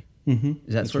library. Mm-hmm.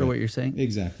 Is that sort of what you're saying?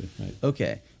 Exactly, right.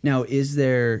 Okay. Now,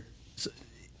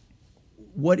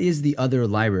 what is the other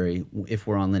library if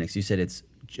we're on Linux? You said it's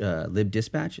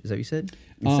libdispatch. Is that what you said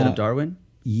instead of Darwin?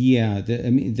 Yeah,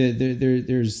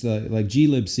 there's like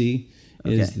glibc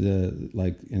is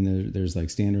and there's like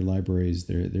standard libraries.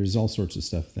 There's all sorts of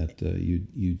stuff that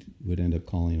you would end up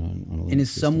calling on a Linux and is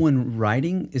system. someone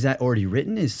writing? Is that already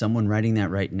written? Is someone writing that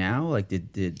right now? Like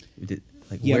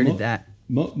where did that?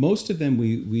 Most of them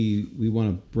we want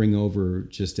to bring over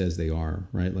just as they are,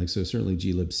 right? Like so certainly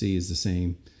glibc is the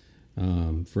same.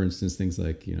 For instance, things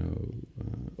like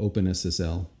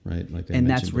OpenSSL, right? Like I And mentioned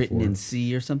that's written before. in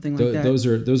C or something like that? Those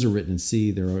are written in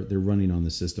C. They're running on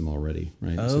the system already,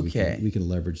 right? Okay. So we can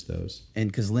leverage those.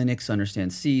 And because Linux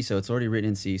understands C, so it's already written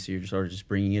in C, so you're sort of just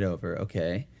bringing it over.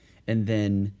 Okay. And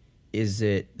then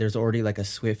there's already like a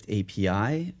Swift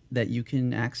API that you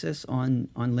can access on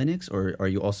Linux, or are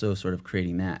you also sort of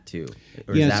creating that too?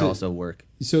 Or does that also work?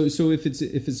 So if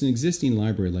it's an existing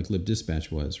library like libdispatch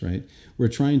was, right? We're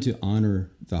trying to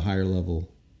honor the higher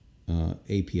level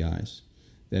APIs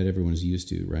that everyone's used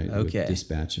to, right? Okay. With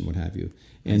dispatch and what have you.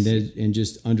 And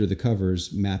just under the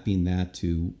covers, mapping that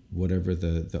to whatever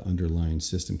the underlying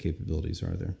system capabilities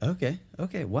are there.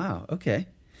 Okay. Wow. Okay.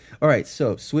 All right.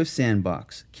 So Swift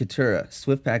Sandbox, Kitura,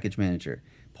 Swift Package Manager,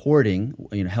 porting,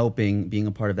 helping, being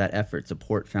a part of that effort,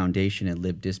 support Foundation and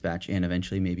libdispatch, and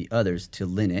eventually maybe others to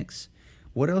Linux.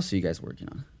 What else are you guys working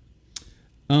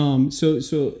on? So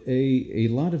a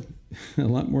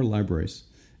lot more libraries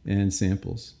and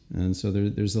samples, and so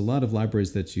there's a lot of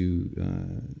libraries that you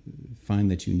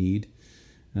find that you need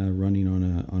running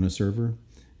on a server,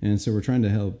 and so we're trying to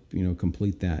help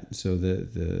complete that. So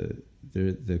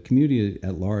the community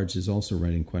at large is also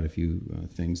writing quite a few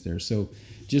things there. So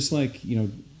just like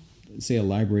say a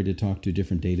library to talk to a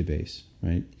different database,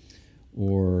 right?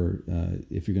 Or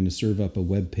if you're going to serve up a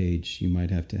web page, you might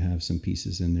have to have some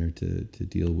pieces in there to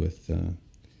deal with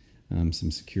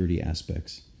some security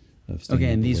aspects of.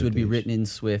 Okay, and these would be written in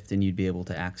Swift, and you'd be able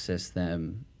to access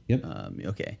them. Yep.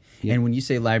 Okay. Yep. And when you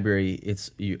say library,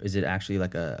 is it actually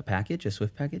like a package, a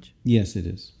Swift package? Yes, it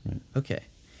is. Right. Okay.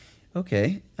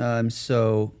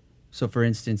 So for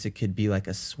instance, it could be like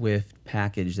a Swift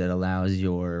package that allows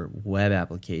your web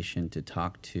application to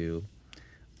talk to,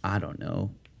 I don't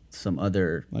know, some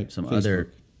other.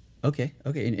 Okay,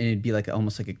 and it'd be like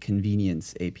almost like a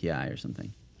convenience API or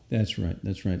something. That's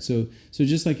right. So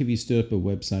just like if you stood up a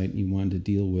website and you wanted to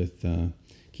deal with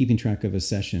keeping track of a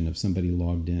session of somebody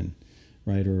logged in,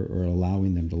 right, or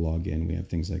allowing them to log in, we have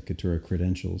things like Kitura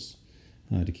credentials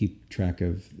to keep track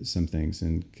of some things,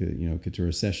 and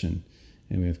Kitura session,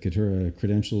 and we have Kitura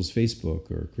credentials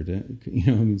Facebook or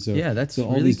that's so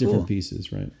all really these cool. different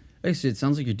pieces, right? Actually, it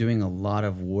sounds like you're doing a lot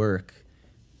of work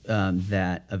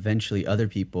that eventually other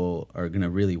people are going to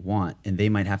really want, and they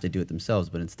might have to do it themselves,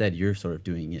 but instead you're sort of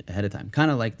doing it ahead of time.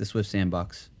 Kind of like the Swift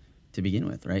Sandbox to begin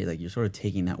with, right? Like you're sort of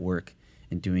taking that work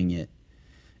and doing it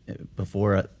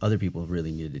before other people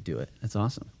really needed to do it. That's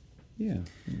awesome. Yeah.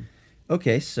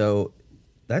 Okay, so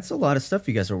that's a lot of stuff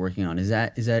you guys are working on. Is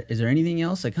there anything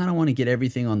else? I kind of want to get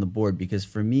everything on the board, because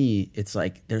for me, it's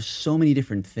like there's so many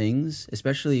different things,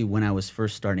 especially when I was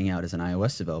first starting out as an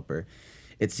iOS developer.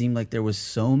 It seemed like there was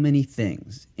so many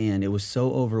things, and it was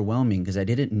so overwhelming because I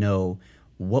didn't know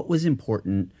what was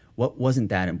important, what wasn't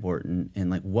that important,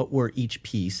 and like what were each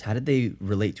piece, how did they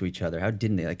relate to each other, how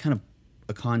didn't they, like kind of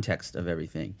a context of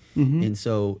everything. Mm-hmm. And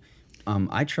so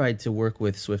I tried to work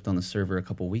with Swift on the server a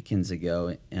couple weekends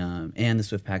ago, and the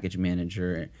Swift Package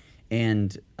Manager,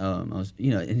 and I was,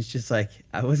 and it's just like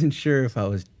I wasn't sure if I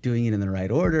was doing it in the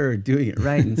right order or doing it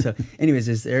right. And so, anyways,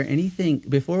 is there anything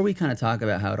before we kind of talk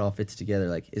about how it all fits together?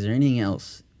 Like, is there anything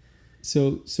else?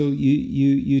 So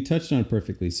you touched on it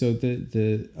perfectly. So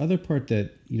the other part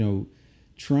that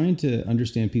trying to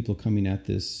understand people coming at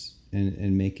this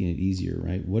and making it easier,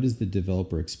 right? What is the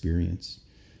developer experience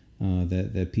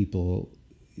that people,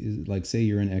 like, say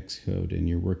you're in Xcode and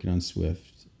you're working on Swift,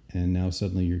 and now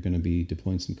suddenly you're going to be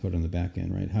deploying some code on the back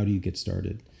end, right? How do you get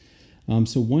started?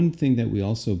 So one thing that we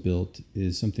also built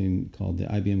is something called the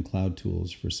IBM Cloud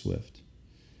Tools for Swift.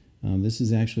 This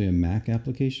is actually a Mac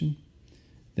application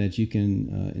that you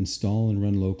can install and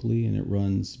run locally, and it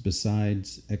runs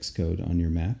besides Xcode on your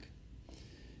Mac.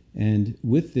 And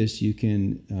with this, you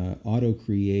can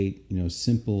auto-create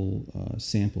simple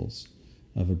samples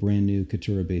of a brand new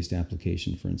Kitura-based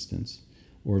application, for instance.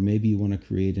 Or maybe you want to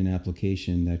create an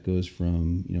application that goes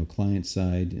from client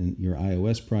side in your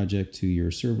iOS project to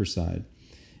your server side,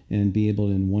 and be able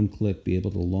to, in one click, be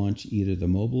able to launch either the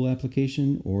mobile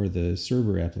application or the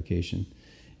server application.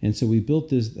 And so we built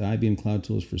the IBM Cloud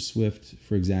Tools for Swift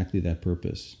for exactly that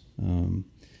purpose.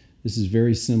 This is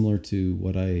very similar to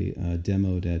what I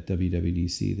demoed at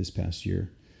WWDC this past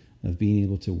year, of being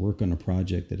able to work on a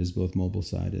project that is both mobile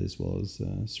side as well as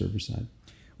server side.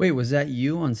 Wait, was that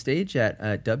you on stage at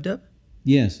DubDub?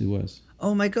 Yes, it was.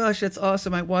 Oh my gosh, that's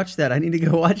awesome. I watched that. I need to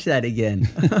go watch that again.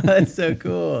 That's so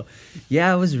cool.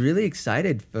 Yeah, I was really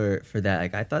excited for that.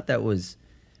 Like, I thought that was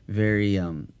very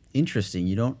interesting.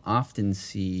 You don't often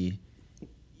see,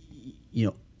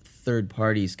 third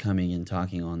parties coming and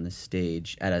talking on the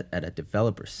stage at a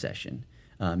developer session.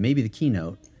 Maybe the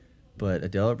keynote, but a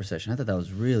developer session. I thought that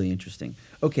was really interesting.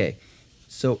 Okay,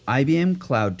 so IBM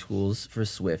Cloud Tools for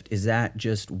Swift, is that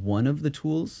just one of the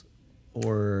tools,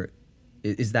 or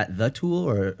is that the tool,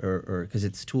 or because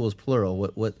it's tools plural?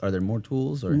 What are there more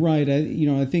tools? Or Right.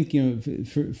 I think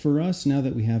for us now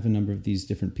that we have a number of these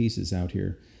different pieces out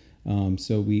here.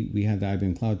 So we have the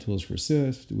IBM Cloud Tools for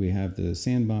Swift. We have the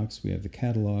Sandbox. We have the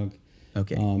catalog.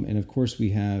 Okay. And of course, we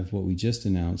have what we just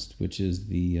announced, which is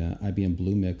the IBM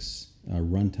Bluemix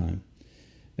runtime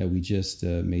that we just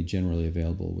made generally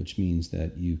available, which means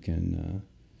that you can,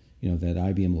 that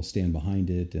IBM will stand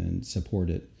behind it and support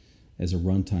it as a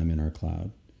runtime in our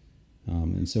cloud.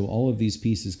 And so all of these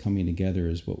pieces coming together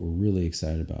is what we're really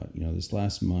excited about. This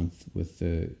last month with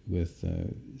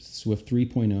Swift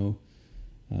 3.0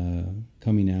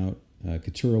 coming out,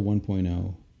 Katura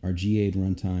 1.0, our G8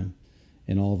 runtime,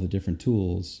 and all the different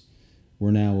tools,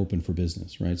 we're now open for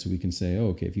business, right? So we can say,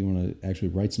 okay, if you want to actually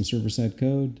write some server-side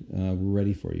code, we're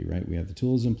ready for you, right? We have the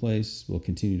tools in place. We'll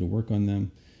continue to work on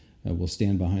them. We'll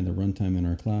stand behind the runtime in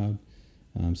our cloud.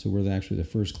 So we're actually the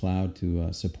first cloud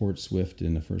to support Swift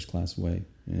in a first-class way.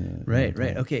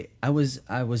 Right. Okay, I was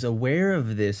aware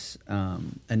of this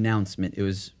announcement. It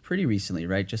was pretty recently,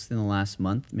 right? Just in the last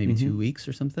month, maybe 2 weeks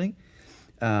or something.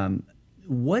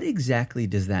 What exactly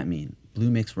does that mean,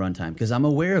 Bluemix runtime? Because I'm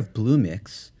aware of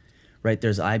Bluemix, right?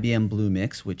 There's IBM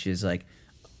Bluemix, which is like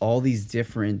all these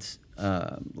different.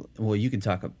 Well, you can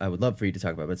talk. I would love for you to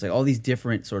talk about, but it's like all these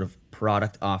different sort of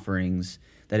product offerings.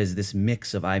 That is this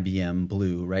mix of IBM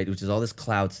Blue, right? Which is all this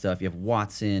cloud stuff. You have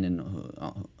Watson and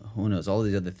who knows, all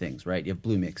these other things, right? You have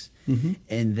Bluemix,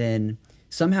 and then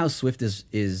somehow Swift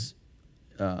is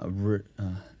sort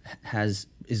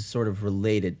of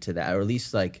related to that, or at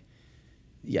least like,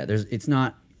 yeah. It's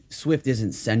not Swift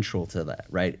isn't central to that,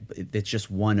 right? It's just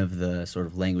one of the sort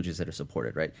of languages that are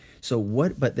supported, right? So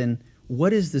what? But then.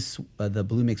 What is this? The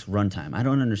Bluemix runtime? I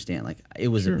don't understand. Like it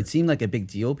was, It seemed like a big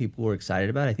deal. People were excited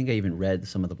about it. I think I even read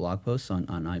some of the blog posts on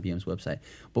IBM's website.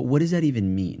 But what does that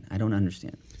even mean? I don't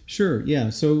understand. Sure. Yeah.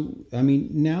 So I mean,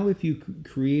 now if you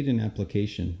create an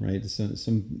application, right,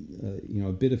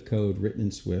 a bit of code written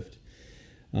in Swift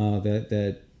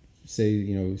that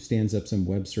say stands up some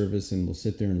web service and will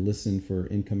sit there and listen for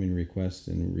incoming requests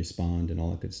and respond and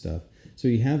all that good stuff. So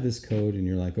you have this code and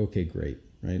you're like, okay, great.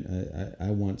 Right, I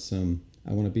want to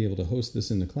be able to host this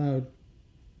in the cloud,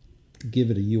 give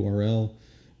it a URL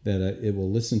that it will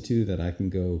listen to, that I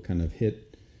can go kind of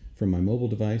hit from my mobile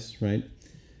device, right?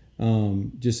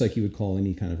 Just like you would call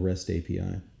any kind of REST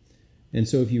API. And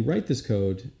so if you write this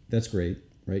code, that's great,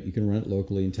 right? You can run it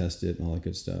locally and test it and all that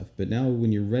good stuff. But now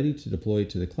when you're ready to deploy it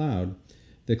to the cloud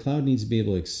needs to be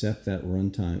able to accept that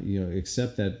runtime,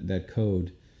 accept that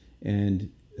code and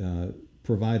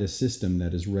provide a system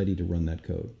that is ready to run that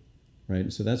code,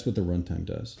 right? So that's what the runtime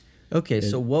does. Okay,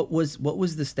 so what was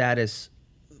the status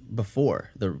before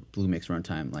the Bluemix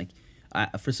runtime? Like,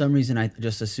 for some reason, I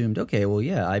just assumed, okay, well,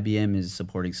 yeah, IBM is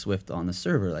supporting Swift on the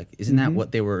server. Like, isn't that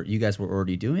what you guys were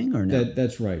already doing, or no?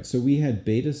 That's right. So we had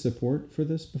beta support for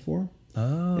this before.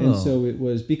 Oh. And so it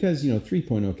was because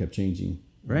 3.0 kept changing.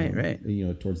 Right.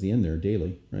 Towards the end there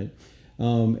daily, right?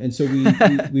 And so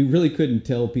we really couldn't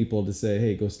tell people to say,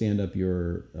 hey, go stand up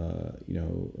your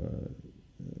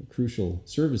crucial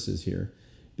services here,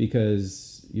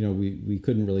 because we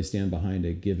couldn't really stand behind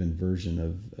a given version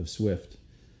of Swift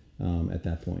at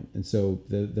that point. And so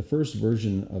the first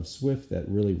version of Swift that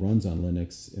really runs on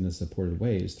Linux in a supported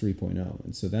way is 3.0.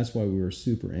 And so that's why we were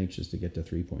super anxious to get to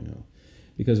 3.0,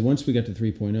 because once we got to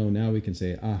 3.0, now we can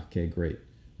say, okay, great,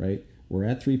 right? We're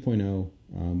at 3.0.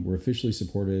 We're officially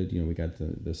supported. We got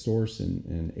the source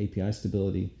and API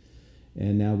stability,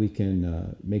 and now we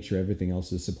can make sure everything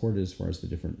else is supported as far as the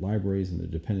different libraries and the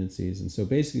dependencies. And so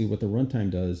basically what the runtime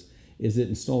does is it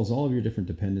installs all of your different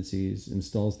dependencies,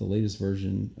 installs the latest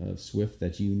version of Swift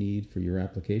that you need for your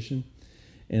application,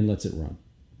 and lets it run,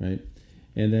 right?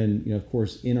 And then, of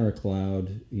course, in our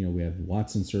cloud, we have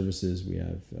Watson services, we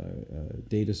have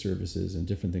data services, and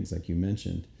different things like you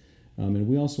mentioned. And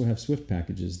we also have Swift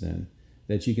packages then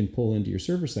that you can pull into your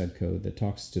server-side code that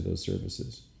talks to those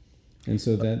services. And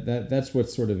so that's what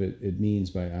sort of it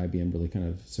means by IBM really kind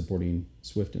of supporting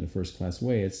Swift in a first-class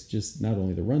way. It's just not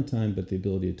only the runtime, but the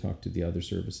ability to talk to the other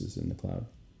services in the cloud.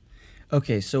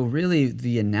 Okay, so really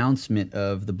the announcement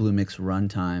of the Bluemix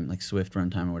runtime, like Swift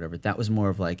runtime or whatever, that was more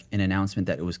of like an announcement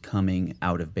that it was coming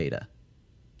out of beta.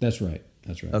 That's right.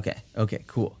 Okay,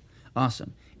 cool.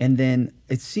 Awesome. And then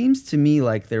it seems to me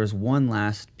like there's one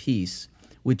last piece,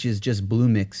 which is just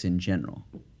Bluemix in general.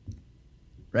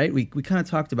 Right? We kind of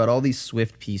talked about all these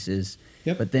Swift pieces,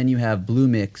 but then you have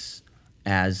Bluemix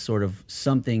as sort of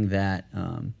something that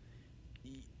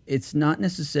it's not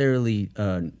necessarily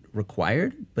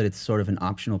required, but it's sort of an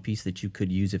optional piece that you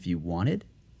could use if you wanted.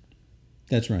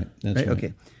 That's right. That's right.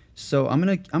 Okay. So I'm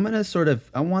gonna sort of,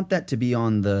 I want that to be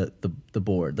on the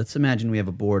board. Let's imagine we have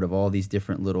a board of all these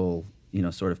different little,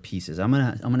 sort of pieces. I'm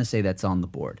gonna say that's on the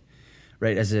board,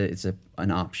 right? It's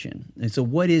an option. And so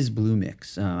what is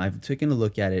Bluemix? I've taken a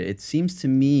look at it. It seems to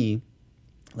me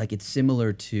like it's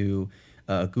similar to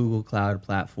a Google Cloud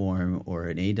platform or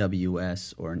an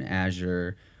AWS or an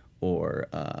Azure or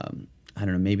I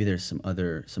don't know, maybe there's some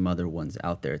other ones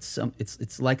out there. It's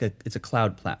a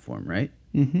cloud platform, right?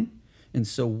 Mm-hmm. And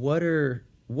so what are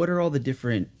all the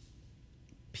different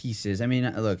pieces? I mean,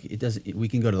 look, we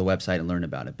can go to the website and learn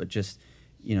about it, but just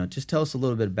tell us a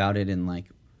little bit about it and like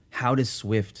how does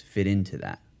Swift fit into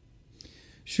that?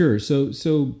 Sure. So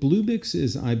Bluemix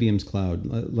is IBM's cloud.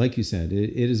 Like you said,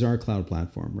 it is our cloud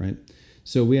platform, right?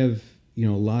 So we have a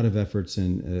lot of efforts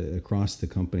across the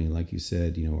company. Like you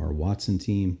said, our Watson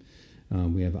team,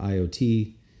 we have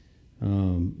IoT,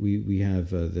 we have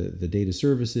the data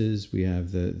services, we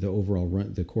have the overall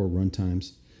the core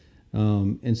runtimes,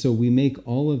 and so we make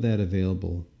all of that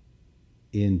available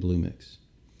in Bluemix.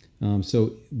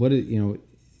 So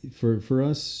for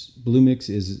us, Bluemix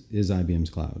is IBM's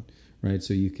cloud. Right,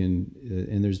 so you can,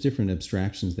 and there's different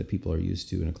abstractions that people are used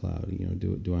to in a cloud.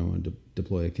 Do I want to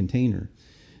deploy a container?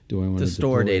 Do I want to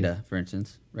store data, for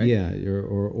instance? Right. Yeah,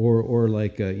 or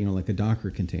like like a Docker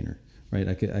container, right?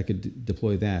 I could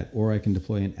deploy that, or I can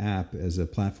deploy an app as a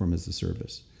platform as a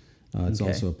service. It's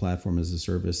also a platform as a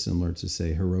service, similar to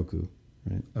say Heroku,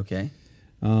 right? Okay.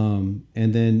 And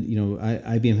then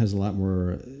IBM has a lot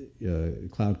more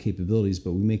cloud capabilities,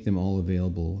 but we make them all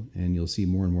available, and you'll see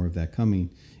more and more of that coming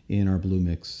in our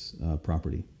Bluemix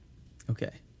property.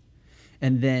 Okay.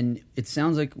 And then it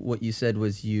sounds like what you said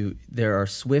was there are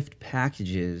Swift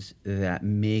packages that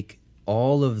make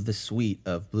all of the suite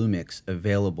of Bluemix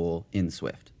available in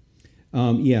Swift.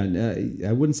 I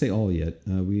wouldn't say all yet.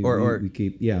 We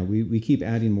keep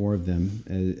adding more of them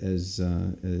as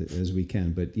we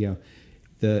can. But yeah,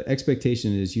 the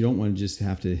expectation is you don't want to just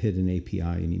have to hit an API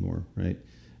anymore, right?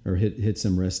 Or hit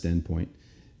some REST endpoint.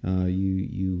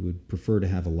 You would prefer to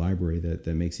have a library that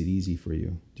makes it easy for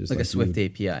you, just like a Swift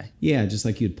API. Yeah, just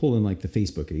like you'd pull in like the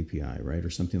Facebook API, right, or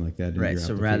something like that. Right.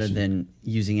 So rather than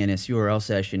using NSURL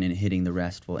session and hitting the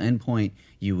RESTful endpoint,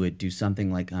 you would do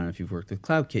something like, I don't know if you've worked with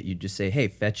CloudKit, you'd just say, hey,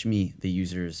 fetch me the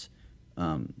user's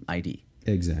ID.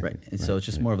 Exactly. Right. And so it's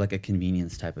just more of like a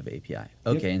convenience type of API.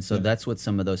 Okay. Yep. And so that's what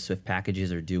some of those Swift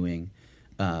packages are doing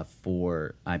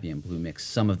for IBM Bluemix,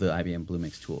 some of the IBM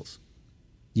Bluemix tools.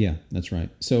 Yeah, that's right.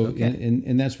 So,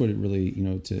 and that's what it really,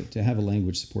 to have a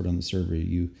language support on the server,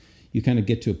 you kind of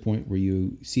get to a point where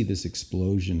you see this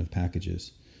explosion of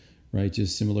packages, right?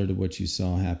 Just similar to what you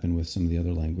saw happen with some of the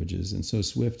other languages. And so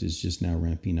Swift is just now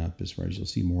ramping up as far as you'll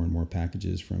see more and more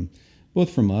packages from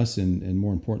us and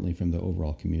more importantly from the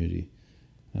overall community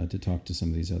to talk to some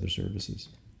of these other services.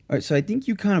 All right, so I think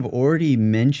you kind of already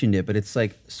mentioned it, but it's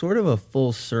like sort of a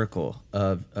full circle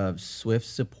of Swift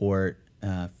support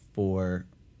for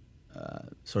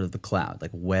sort of the cloud, like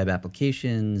web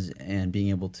applications and being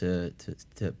able to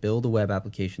build a web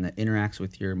application that interacts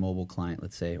with your mobile client,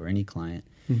 let's say, or any client.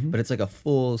 Mm-hmm. But it's like a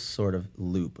full sort of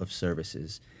loop of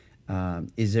services.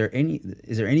 Is there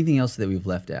anything else that we've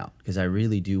left out? Because I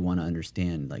really do want to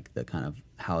understand like the kind of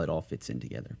how it all fits in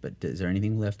together. But is there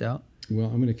anything left out? Well,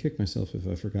 I'm going to kick myself if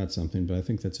I forgot something, but I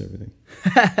think that's everything.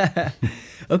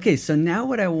 Okay, so now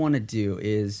what I want to do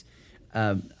is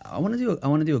I want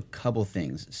to do a couple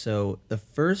things. So the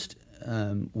first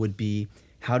would be,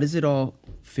 how does it all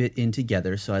fit in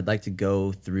together? So I'd like to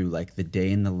go through like the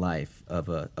day in the life of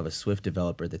a Swift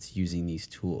developer that's using these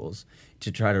tools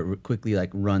to try to quickly like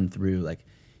run through, like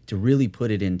to really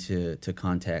put it into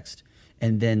context.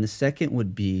 And then the second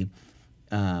would be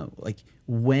like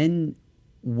when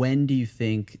do you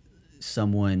think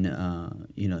someone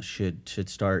should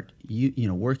start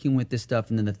working with this stuff?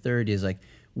 And then the third is like,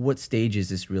 what stage is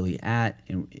this really at?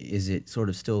 And is it sort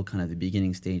of still kind of the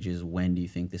beginning stages? When do you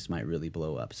think this might really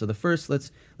blow up? So the first,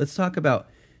 let's talk about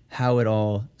how it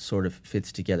all sort of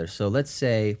fits together. So let's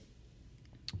say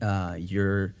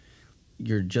you're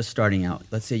just starting out.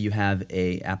 Let's say you have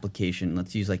a application.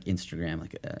 Let's use like Instagram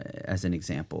as an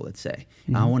example. Let's say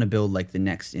I want to build like the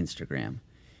next Instagram.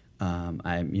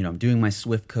 I'm doing my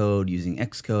Swift code using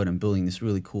Xcode. I'm building this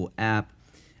really cool app.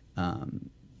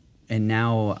 And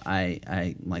now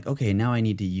I'm like, okay, now I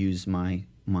need to use my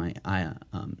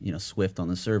Swift on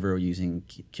the server using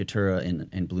Kitura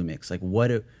and Bluemix. Like,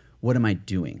 what am I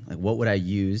doing? Like, what would I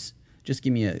use? Just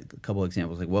give me a couple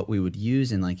examples, like what we would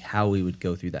use and like how we would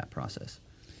go through that process.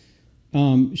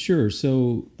 Sure.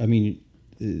 So, I mean,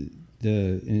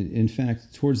 in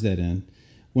fact, towards that end,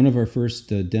 one of our first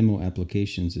demo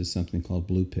applications is something called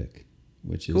BluePic,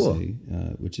 which is Cool.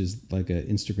 which is like an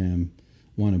Instagram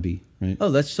wannabe, right? Oh,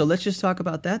 let's just talk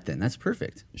about that then. That's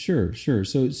perfect. Sure.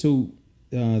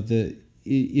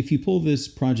 If you pull this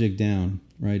project down,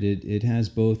 right, it has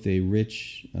both a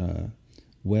rich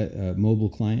mobile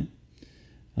client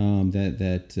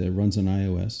that runs on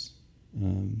iOS,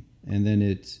 and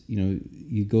then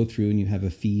you go through and you have a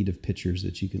feed of pictures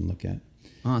that you can look at.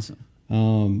 Awesome.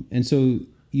 And so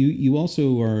you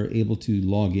also are able to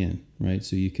log in, right?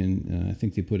 So you can, I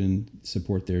think they put in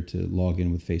support there to log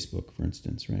in with Facebook, for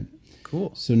instance, right?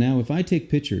 Cool. So now if I take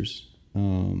pictures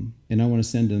and I want to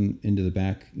send them into the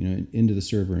back, into the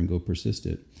server and go persist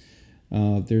it,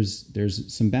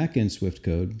 there's some backend Swift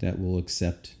code that will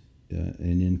accept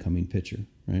an incoming picture,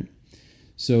 right?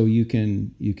 So you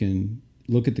can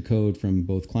look at the code from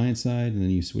both client side, and then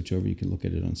you switch over. You can look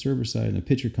at it on server side, and a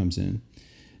picture comes in.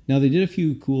 Now they did a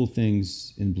few cool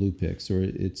things in BluePix, or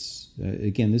it's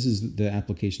again, this is the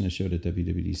application I showed at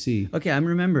WWDC. Okay, I'm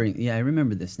remembering. Yeah, I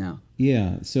remember this now.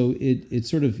 Yeah, so it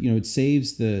sort of it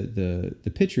saves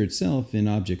the picture itself in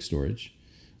object storage,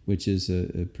 which is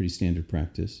a pretty standard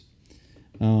practice.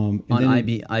 On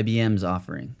IBM's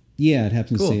offering. Yeah, it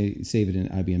happens Cool. to save it in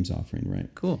IBM's offering, right?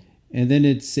 Cool. And then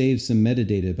it saves some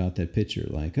metadata about that picture,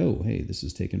 like, oh, hey, this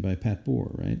was taken by Pat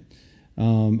Bohr, right?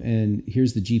 And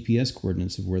here's the GPS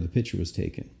coordinates of where the picture was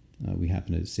taken. We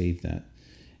happen to save that.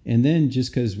 And then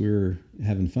just because we're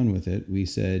having fun with it, we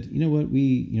said, you know what,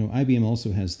 IBM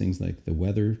also has things like the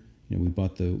weather. We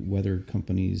bought the weather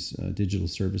company's digital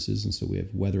services, and so we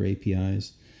have weather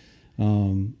APIs.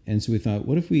 And so we thought,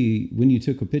 what if when you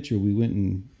took a picture, we went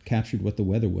and captured what the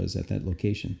weather was at that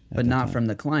location. But not from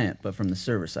the client, but from the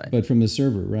server side. But from the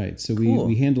server, right. So Cool.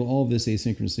 we handle all of this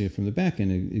asynchronously from the back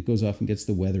end. It goes off and gets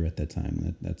the weather at that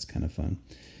time. That's kind of fun.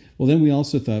 Well, then we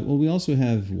also thought, we also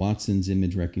have Watson's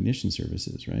image recognition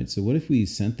services, right? So what if we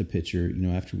sent the picture,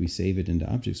 after we save it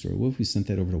into Object Store, what if we sent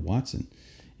that over to Watson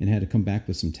and had to come back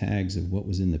with some tags of what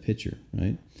was in the picture,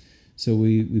 right? So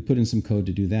we put in some code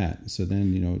to do that. So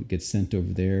then, it gets sent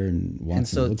over there, and Watson and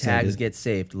so looks tags at it. get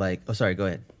saved. Like, oh, sorry, go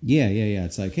ahead. Yeah.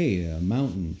 It's like, hey, a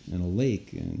mountain and a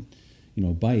lake and,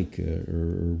 a bike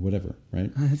or whatever,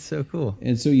 right? That's so cool.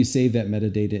 And so you save that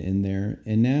metadata in there.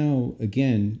 And now,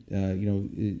 again,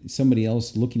 somebody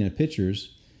else looking at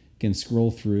pictures can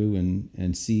scroll through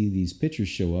and see these pictures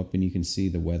show up, and you can see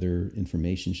the weather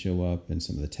information show up and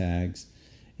some of the tags.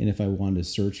 And if I wanted to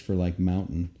search for like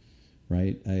mountain,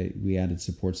 right, we added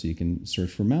support so you can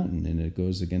search for mountain, and it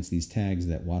goes against these tags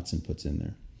that Watson puts in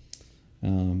there.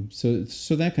 So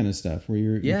that kind of stuff, where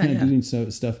you're kind of doing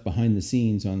stuff behind the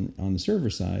scenes on the server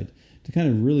side to kind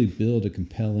of really build a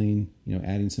compelling,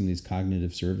 adding some of these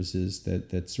cognitive services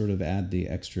that sort of add the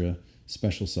extra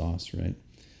special sauce, right,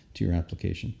 to your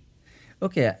application.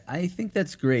 Okay, I think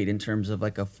that's great in terms of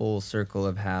like a full circle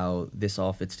of how this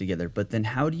all fits together. But then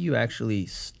how do you actually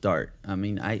start? I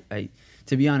mean, I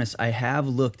to be honest, I have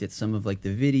looked at some of like the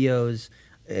videos,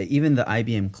 even the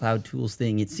IBM Cloud Tools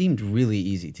thing. It seemed really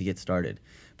easy to get started.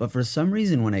 But for some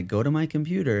reason, when I go to my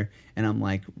computer and I'm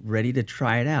like ready to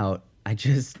try it out, I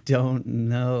just don't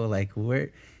know like where.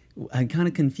 I'm kind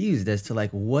of confused as to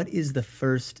like what is the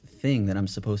first thing that I'm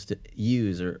supposed to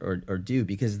use or do,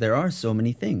 because there are so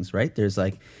many things, right? There's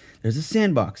a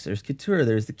sandbox, there's Couture,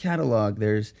 there's the catalog,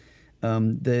 there's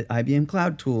the IBM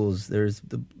Cloud Tools, there's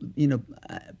the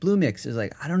Bluemix. Is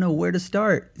like I don't know where to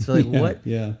start. So like what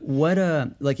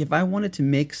like if I wanted to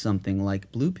make something like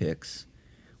BluePix,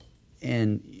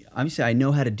 and obviously I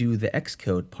know how to do the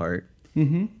Xcode part.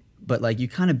 Mm-hmm. But like you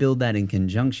kind of build that in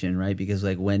conjunction, right? Because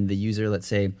like when the user, let's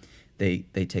say they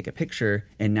take a picture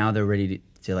and now they're ready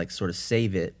to like sort of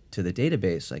save it to the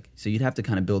database, like so you'd have to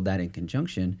kind of build that in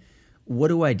conjunction. What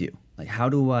do I do? Like how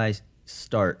do I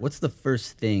start? What's the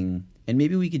first thing? And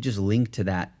maybe we could just link to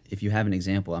that if you have an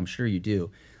example. I'm sure you do.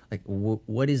 Like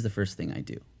what is the first thing I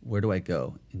do? Where do I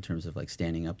go in terms of like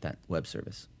standing up that web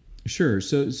service? Sure.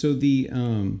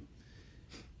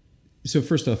 So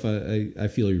first off, I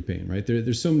feel your pain, right?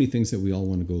 There's so many things that we all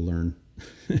want to go learn.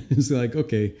 It's like,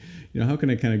 okay, how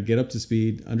can I kind of get up to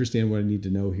speed, understand what I need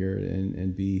to know here,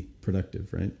 and be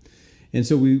productive, right? And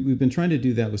so we've been trying to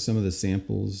do that with some of the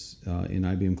samples in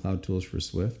IBM Cloud Tools for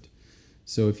Swift.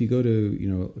 So if you go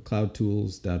to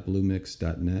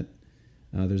cloudtools.bluemix.net,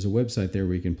 there's a website there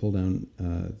where you can pull down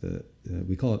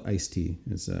we call it ICE-T.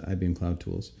 It's IBM Cloud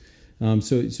Tools.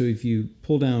 So if you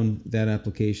pull down that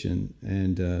application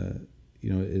and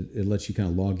it lets you kind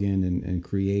of log in and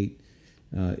create.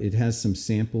 It has some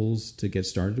samples to get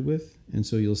started with, and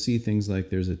so you'll see things like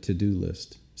there's a to-do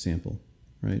list sample,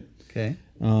 right? Okay.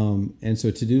 And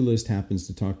so To-Do List happens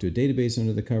to talk to a database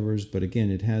under the covers, but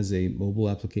again, it has a mobile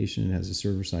application, it has a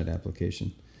server-side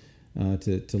application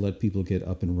to let people get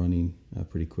up and running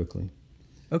pretty quickly.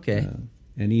 Okay.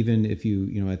 And even if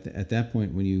at that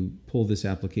point, when you pull this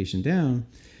application down,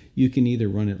 you can either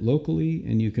run it locally,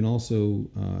 and you can also,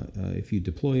 if you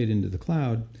deploy it into the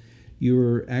cloud,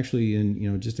 you're actually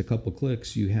in just a couple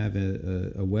clicks, you have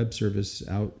a web service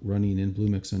out running in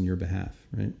Bluemix on your behalf,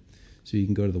 right? So you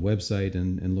can go to the website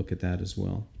and look at that as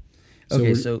well.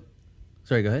 Okay,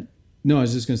 sorry, go ahead. No, I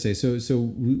was just going to say, so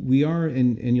we are,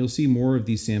 and you'll see more of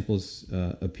these samples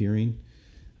appearing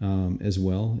as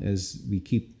well as we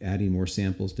keep adding more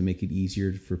samples to make it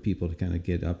easier for people to kind of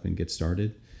get up and get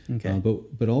started. Okay.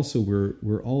 But also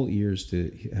we're all ears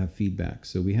to have feedback.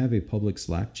 So we have a public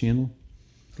Slack channel.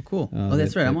 Oh, cool.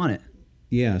 That's right. I'm on it.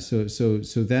 Yeah. So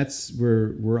that's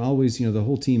where we're always, the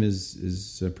whole team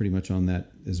is pretty much on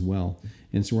that as well.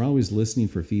 And so we're always listening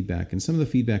for feedback. And some of the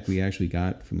feedback we actually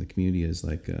got from the community is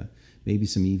like maybe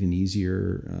some even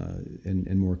easier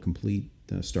and more complete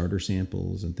starter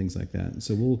samples and things like that. And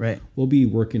so we'll be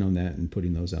working on that and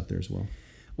putting those out there as well.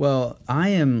 Well, I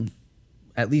am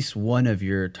at least one of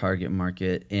your target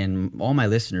market, and all my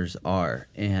listeners are.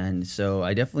 And so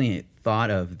I definitely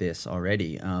thought of this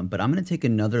already, but I'm going to take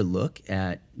another look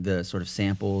at the sort of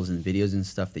samples and videos and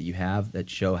stuff that you have that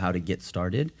show how to get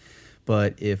started.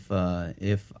 But if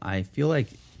I feel like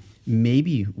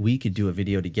maybe we could do a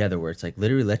video together where it's like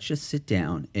literally let's just sit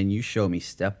down and you show me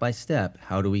step by step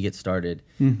how do we get started.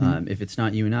 Mm-hmm. If it's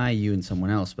not you and I, you and someone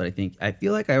else. But I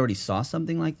feel like I already saw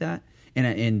something like that,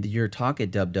 and your talk at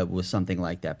DubDub was something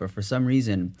like that. But for some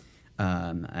reason,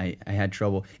 I had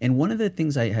trouble. And one of the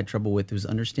things I had trouble with was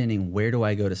understanding where do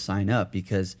I go to sign up,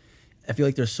 because I feel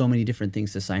like there's so many different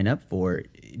things to sign up for.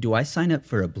 Do I sign up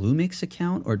for a Bluemix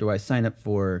account, or do I sign up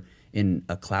for in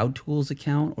a Cloud Tools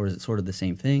account, or is it sort of the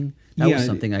same thing? That was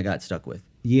something I got stuck with.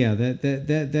 Yeah,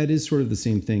 that is sort of the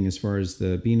same thing as far as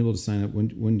the being able to sign up.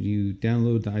 When you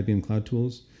download the IBM Cloud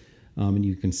Tools and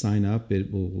you can sign up,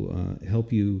 it will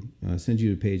help you send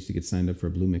you to a page to get signed up for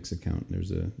a Bluemix account.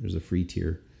 There's a free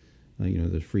tier,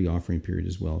 there's free offering period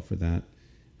as well for that.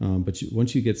 But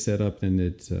once you get set up, then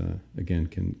it again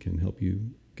can help you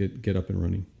get up and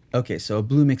running. Okay, so a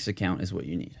Bluemix account is what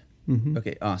you need. Mm-hmm.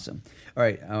 Okay, awesome. All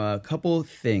right, a couple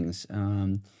things.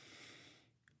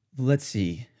 Let's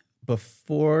see. I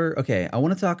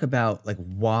want to talk about like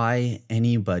why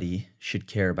anybody should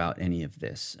care about any of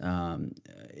this.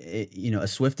 A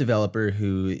Swift developer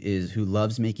who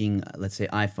loves making, let's say,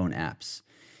 iPhone apps.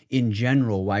 In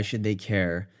general, why should they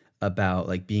care about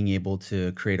like being able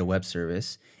to create a web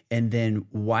service? And then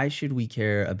why should we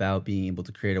care about being able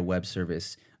to create a web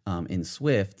service in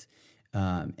Swift?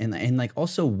 And like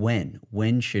also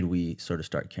when should we sort of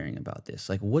start caring about this?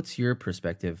 Like, what's your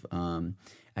perspective?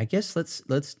 I guess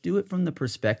let's do it from the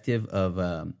perspective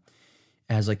of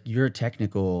as like you're a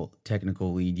technical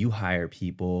lead, you hire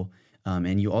people,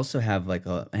 and you also have like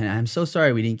and I'm so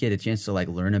sorry we didn't get a chance to like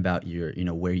learn about your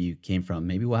where you came from.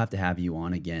 Maybe we'll have to have you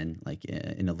on again like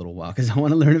in a little while, because I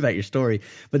want to learn about your story.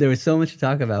 But there was so much to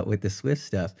talk about with the Swift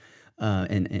stuff.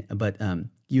 But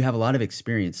you have a lot of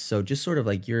experience. So just sort of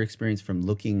like your experience from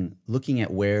looking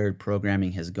at where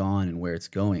programming has gone and where it's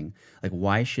going, like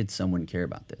why should someone care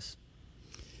about this?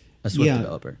 A Swift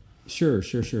developer. Sure.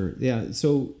 Yeah.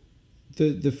 So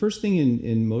the first thing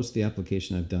in most of the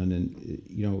application I've done,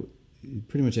 and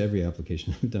pretty much every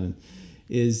application I've done,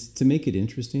 is to make it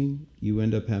interesting. You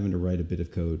end up having to write a bit of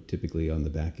code typically on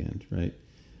the back end, right?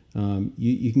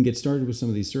 You can get started with some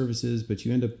of these services, but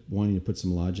you end up wanting to put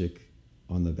some logic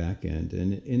on the back end.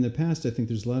 And in the past, I think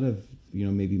there's a lot of,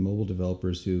 maybe mobile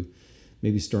developers who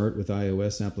maybe start with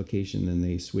iOS application, then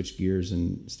they switch gears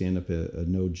and stand up a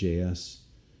Node.js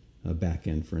back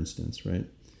end, for instance, right?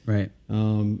 Right.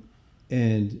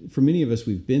 And for many of us,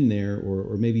 we've been there,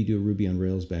 or maybe do a Ruby on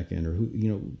Rails back end, or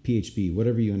PHP,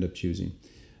 whatever you end up choosing.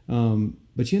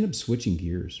 But you end up switching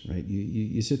gears, right?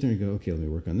 You sit there and go, okay, let me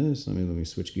work on this. Let me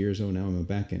switch gears. Oh, now I'm a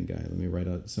back-end guy. Let me write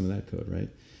out some of that code, right?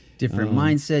 Different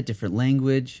mindset, different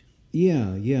language.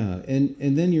 Yeah. And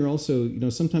then you're also,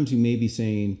 sometimes you may be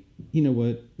saying, you know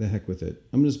what, the heck with it.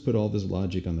 I'm going to just put all this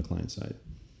logic on the client side,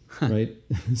 right?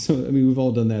 So, we've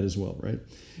all done that as well, right?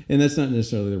 And that's not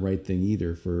necessarily the right thing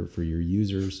either for your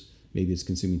users. Maybe it's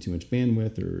consuming too much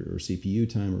bandwidth or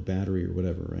CPU time or battery or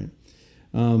whatever,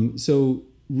 right? So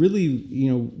really,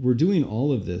 we're doing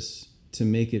all of this to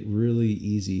make it really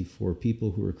easy for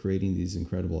people who are creating these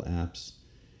incredible apps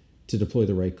to deploy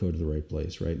the right code to the right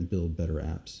place, right, and build better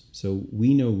apps. So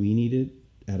we know we need it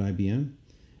at IBM,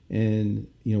 and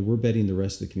we're betting the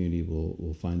rest of the community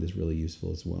will find this really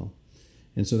useful as well.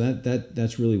 And so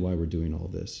that's really why we're doing all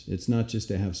this. It's not just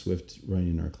to have Swift running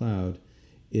in our cloud.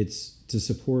 It's to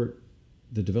support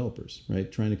the developers,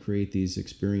 right? Trying to create these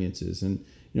experiences. And,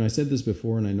 I said this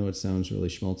before, and I know it sounds really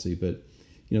schmaltzy, but,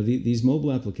 these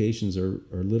mobile applications are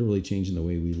literally changing the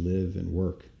way we live and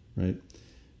work, right?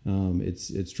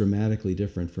 It's dramatically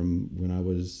different from when I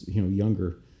was,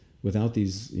 younger, without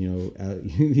these,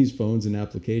 these phones and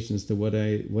applications to what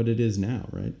it is now,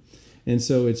 right? And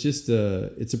so it's just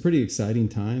it's a pretty exciting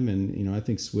time, and I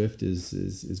think Swift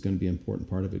is going to be an important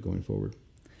part of it going forward.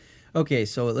 Okay,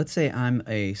 so let's say I'm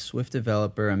a Swift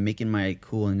developer. I'm making my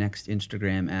cool next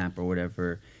Instagram app or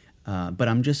whatever, but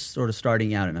I'm just sort of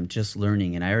starting out and I'm just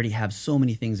learning, and I already have so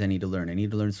many things I need to learn. I need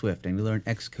to learn Swift. I need to learn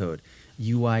Xcode,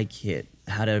 UIKit,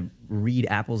 how to read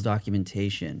Apple's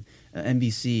documentation,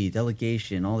 MVC,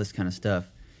 delegation, all this kind of stuff.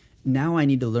 Now I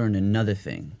need to learn another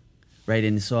thing, right?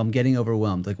 And so I'm getting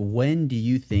overwhelmed. Like, when do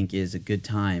you think is a good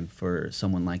time for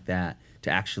someone like that to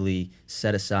actually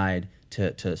set aside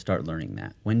to start learning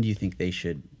that? When do you think they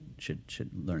should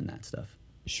learn that stuff?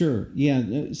 Sure.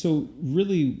 Yeah. So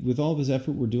really, with all this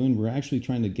effort we're doing, we're actually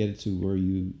trying to get it to where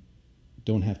you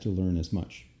don't have to learn as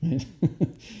much, right?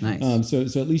 Nice. So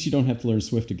at least you don't have to learn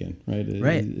Swift again, right?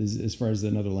 Right. As far as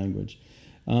another language.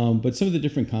 But some of the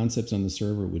different concepts on the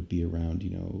server would be around,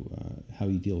 how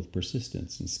you deal with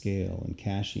persistence and scale and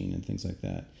caching and things like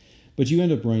that. But you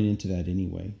end up running into that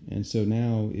anyway. And so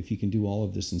now, if you can do all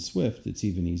of this in Swift, it's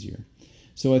even easier.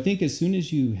 So I think as soon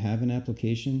as you have an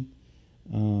application,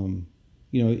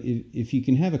 if you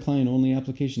can have a client-only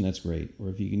application, that's great. Or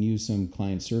if you can use some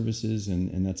client services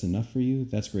and that's enough for you,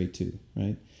 that's great too,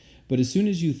 right? But as soon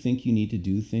as you think you need to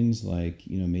do things like,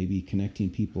 maybe connecting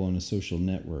people on a social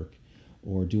network,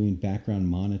 or doing background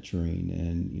monitoring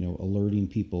and alerting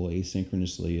people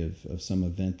asynchronously of some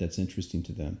event that's interesting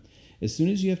to them. As soon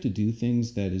as you have to do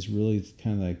things that is really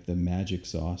kind of like the magic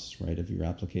sauce, right, of your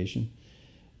application,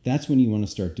 that's when you want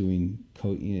to start doing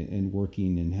code and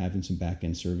working and having some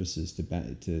back-end services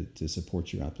to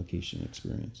support your application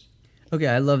experience. Okay,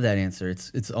 I love that answer.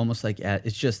 It's almost like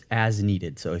it's just as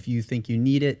needed. So if you think you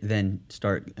need it, then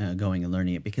start going and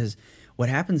learning it. Because what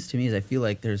happens to me is I feel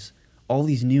like there's all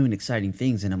these new and exciting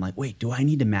things, and I'm like, wait, do I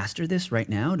need to master this right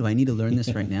now? Do I need to learn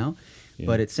this right now? Yeah.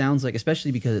 But it sounds like,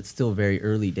 especially because it's still very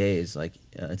early days, like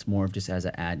it's more of just as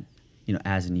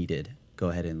as needed. Go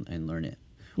ahead and learn it.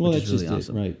 Well, that's really just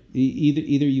awesome. It, right?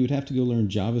 Either you would have to go learn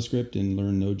JavaScript and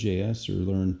learn Node.js, or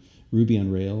learn Ruby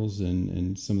on Rails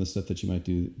and some of the stuff that you might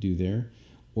do there,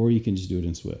 or you can just do it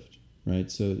in Swift,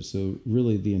 right? So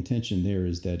really, the intention there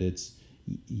is that it's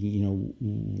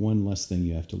one less thing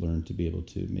you have to learn to be able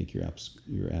to make your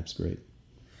apps great.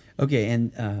 Okay,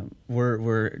 and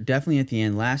we're definitely at the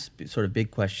end. Last sort of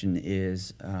big question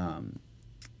is,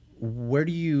 where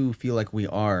do you feel like we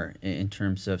are in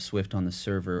terms of Swift on the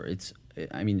server?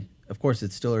 Of course,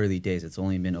 it's still early days. It's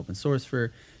only been open source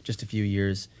for just a few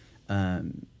years.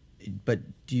 But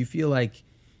do you feel like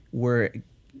we're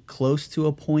close to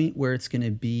a point where it's going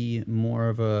to be more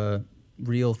of a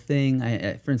real thing?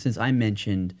 For instance, I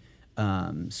mentioned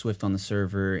Swift on the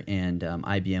server and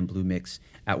IBM Bluemix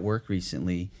at work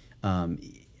recently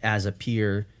as a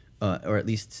peer, or at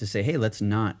least to say, hey, let's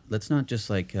not just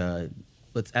like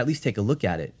let's at least take a look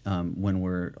at it when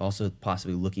we're also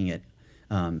possibly looking at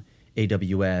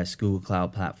AWS, Google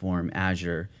Cloud Platform,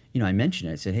 Azure. I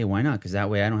mentioned it. I said, hey, why not? Because that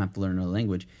way I don't have to learn another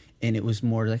language. And it was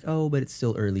more like, oh, but it's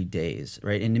still early days,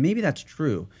 right? And maybe that's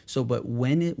true. So, but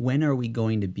when are we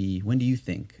going to be? When do you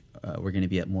think we're going to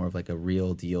be at more of like a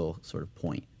real deal sort of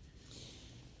point?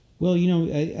 Well,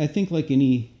 I think like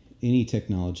any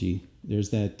technology, there's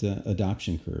that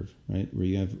adoption curve, right? Where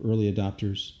you have early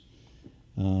adopters,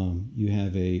 you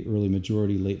have a early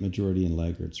majority, late majority, and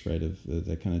laggards, right?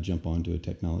 That kind of jump onto a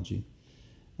technology.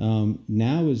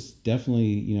 Now is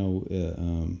definitely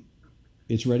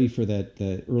it's ready for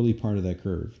that early part of that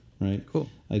curve, right? Cool.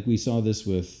 Like we saw this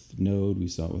with Node, we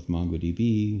saw it with MongoDB,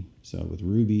 we saw it with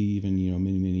Ruby, even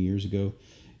many years ago.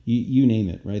 You name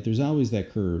it, right? There's always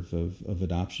that curve of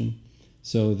adoption.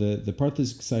 So the part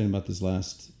that's exciting about this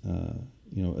last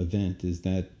event is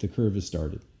that the curve has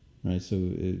started, right?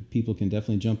 So people can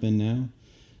definitely jump in now,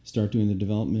 start doing the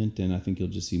development, and I think you'll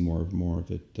just see more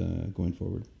of it going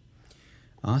forward.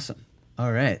 Awesome.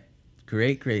 All right.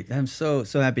 Great. I'm so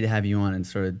happy to have you on and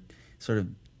sort of,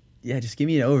 just give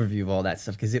me an overview of all that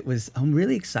stuff, because I'm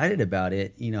really excited about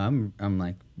it. I'm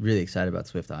like really excited about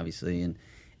Swift, obviously, and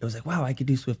it was like, wow, I could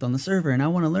do Swift on the server, and I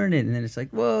want to learn it. And then it's like,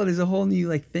 whoa, there's a whole new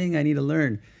like thing I need to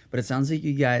learn. But it sounds like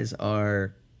you guys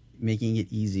are making it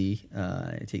easy,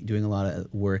 doing a lot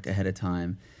of work ahead of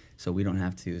time, so we don't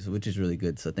have to, which is really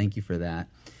good. So thank you for that.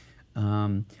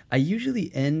 I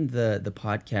usually end the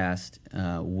podcast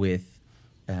with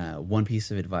one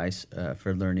piece of advice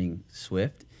for learning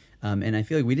Swift. And I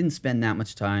feel like we didn't spend that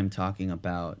much time talking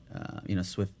about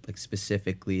Swift like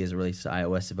specifically as it relates to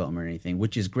iOS development or anything,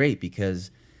 which is great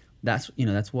because that's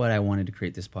what I wanted to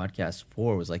create this podcast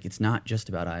for. Was like it's not just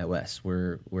about iOS.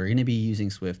 We're going to be using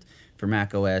Swift for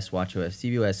Mac OS, WatchOS,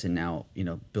 tvOS, and now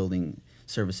building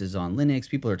services on Linux.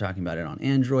 People are talking about it on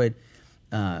Android.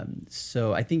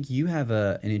 So I think you have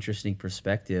an interesting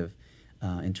perspective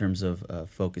in terms of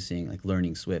focusing, like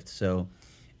learning Swift. So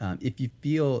if you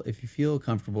feel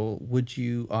comfortable, would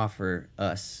you offer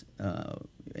us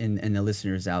and the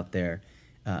listeners out there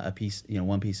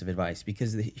one piece of advice?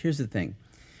 Because here's the thing,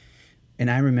 and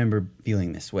I remember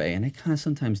feeling this way, and I kind of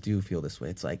sometimes do feel this way.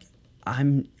 It's like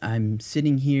I'm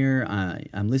sitting here,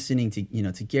 I'm listening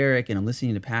to Garrick, and I'm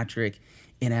listening to Patrick.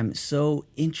 And I'm so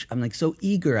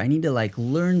eager. I need to like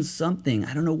learn something.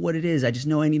 I don't know what it is. I just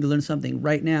know I need to learn something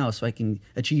right now so I can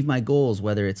achieve my goals,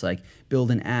 whether it's like build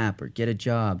an app or get a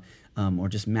job or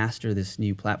just master this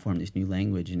new platform, this new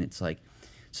language. And it's like,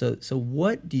 so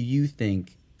what do you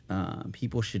think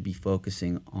people should be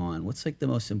focusing on? What's like the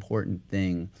most important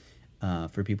thing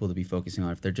for people to be focusing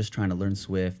on if they're just trying to learn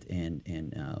Swift and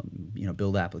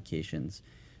build applications?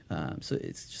 So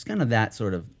it's just kind of that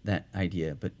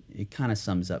idea, but it kind of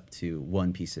sums up to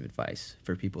one piece of advice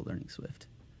for people learning Swift.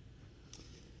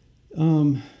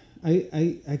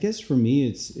 I guess for me,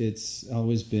 it's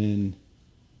always been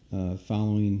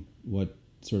following what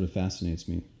sort of fascinates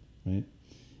me, right?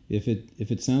 If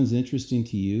it sounds interesting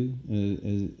to you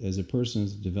as a person,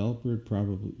 as a developer, it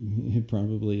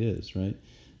probably is, right?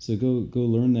 So go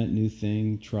learn that new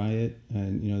thing, try it,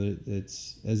 and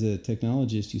it's as a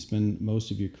technologist, you spend most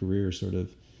of your career sort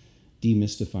of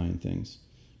demystifying things,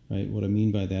 right? What I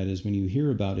mean by that is when you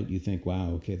hear about it, you think, wow,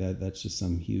 okay, that's just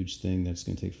some huge thing that's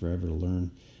going to take forever to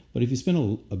learn. But if you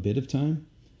spend a bit of time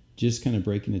just kind of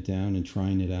breaking it down and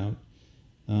trying it out,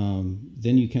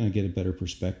 then you kind of get a better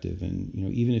perspective. And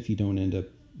even if you don't end up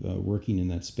working in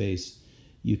that space,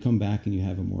 you come back and you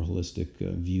have a more holistic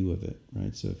view of it,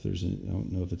 right? So if I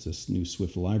don't know if it's a new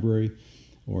Swift library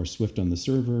or Swift on the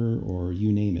server or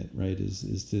you name it, right,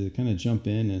 is to kind of jump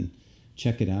in and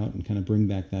check it out and kind of bring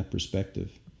back that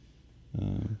perspective.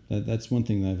 That's one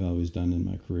thing that I've always done in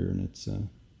my career, and it's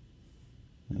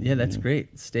yeah, that's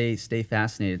great. Stay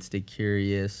fascinated, stay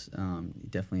curious.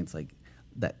 Definitely, it's like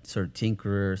that sort of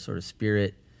tinkerer sort of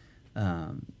spirit.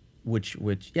 Which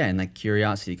yeah, and like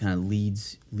curiosity kind of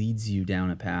leads you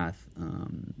down a path,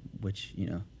 which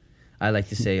I like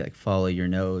to say like follow your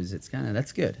nose. It's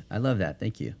that's good. I love that.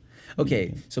 Thank you.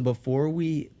 Okay, so before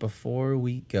we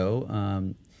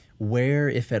go, where,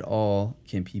 if at all,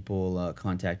 can people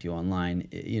contact you online?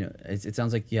 It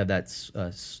sounds like you have that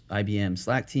IBM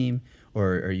Slack team.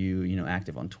 Or are you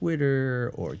active on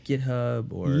Twitter or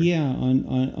GitHub or? Yeah,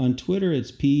 on Twitter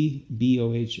it's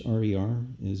PBOHRER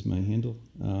is my handle.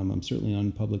 I'm certainly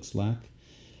on public Slack,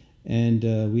 and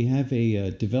we have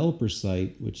a developer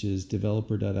site which is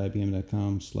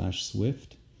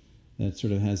developer.ibm.com/Swift. That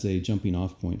sort of has a jumping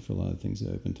off point for a lot of things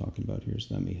that I've been talking about here,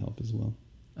 so that may help as well.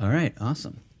 All right,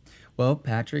 awesome. Well,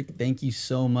 Patrick, thank you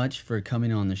so much for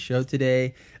coming on the show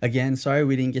today. Again, sorry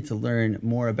we didn't get to learn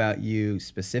more about you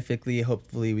specifically.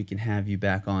 Hopefully we can have you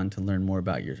back on to learn more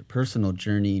about your personal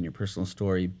journey and your personal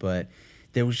story. But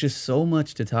there was just so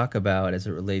much to talk about as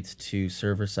it relates to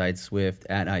server-side Swift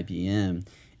at IBM.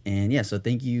 And yeah, so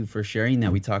thank you for sharing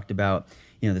that. We talked about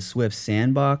the Swift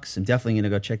Sandbox. I'm definitely going to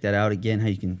go check that out again, how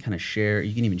you can kind of share.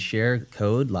 You can even share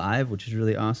code live, which is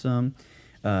really awesome.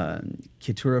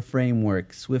 Kitura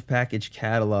Framework, Swift Package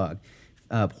Catalog,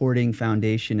 Porting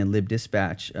Foundation and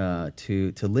libdispatch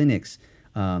to Linux.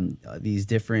 These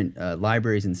different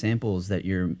libraries and samples that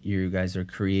you guys are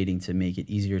creating to make it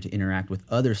easier to interact with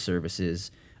other services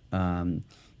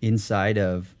inside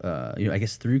of I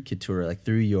guess through Kitura, like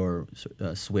through your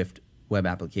Swift web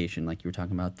application, like you were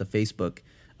talking about the Facebook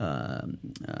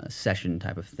session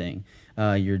type of thing.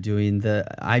 You're doing the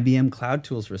IBM Cloud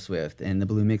Tools for Swift and the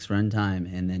Bluemix runtime,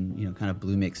 and then kind of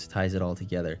Bluemix ties it all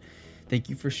together. Thank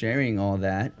you for sharing all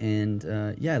that, and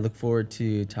I look forward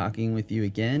to talking with you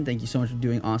again. Thank you so much for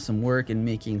doing awesome work and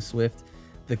making Swift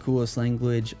the coolest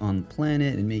language on the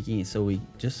planet, and making it so we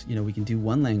just we can do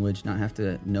one language, not have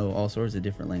to know all sorts of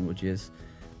different languages.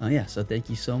 So thank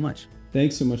you so much.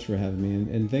 Thanks so much for having me,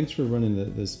 and thanks for running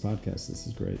this podcast. This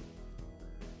is great.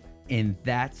 And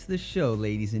that's the show,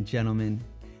 ladies and gentlemen.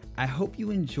 I hope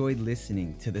you enjoyed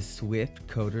listening to the Swift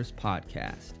Coders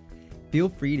podcast. Feel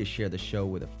free to share the show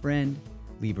with a friend,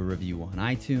 leave a review on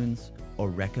iTunes, or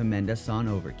recommend us on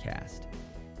Overcast.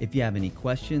 If you have any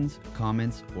questions,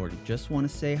 comments, or just want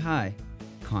to say hi,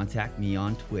 contact me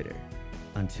on Twitter.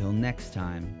 Until next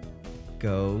time,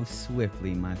 go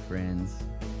swiftly, my friends.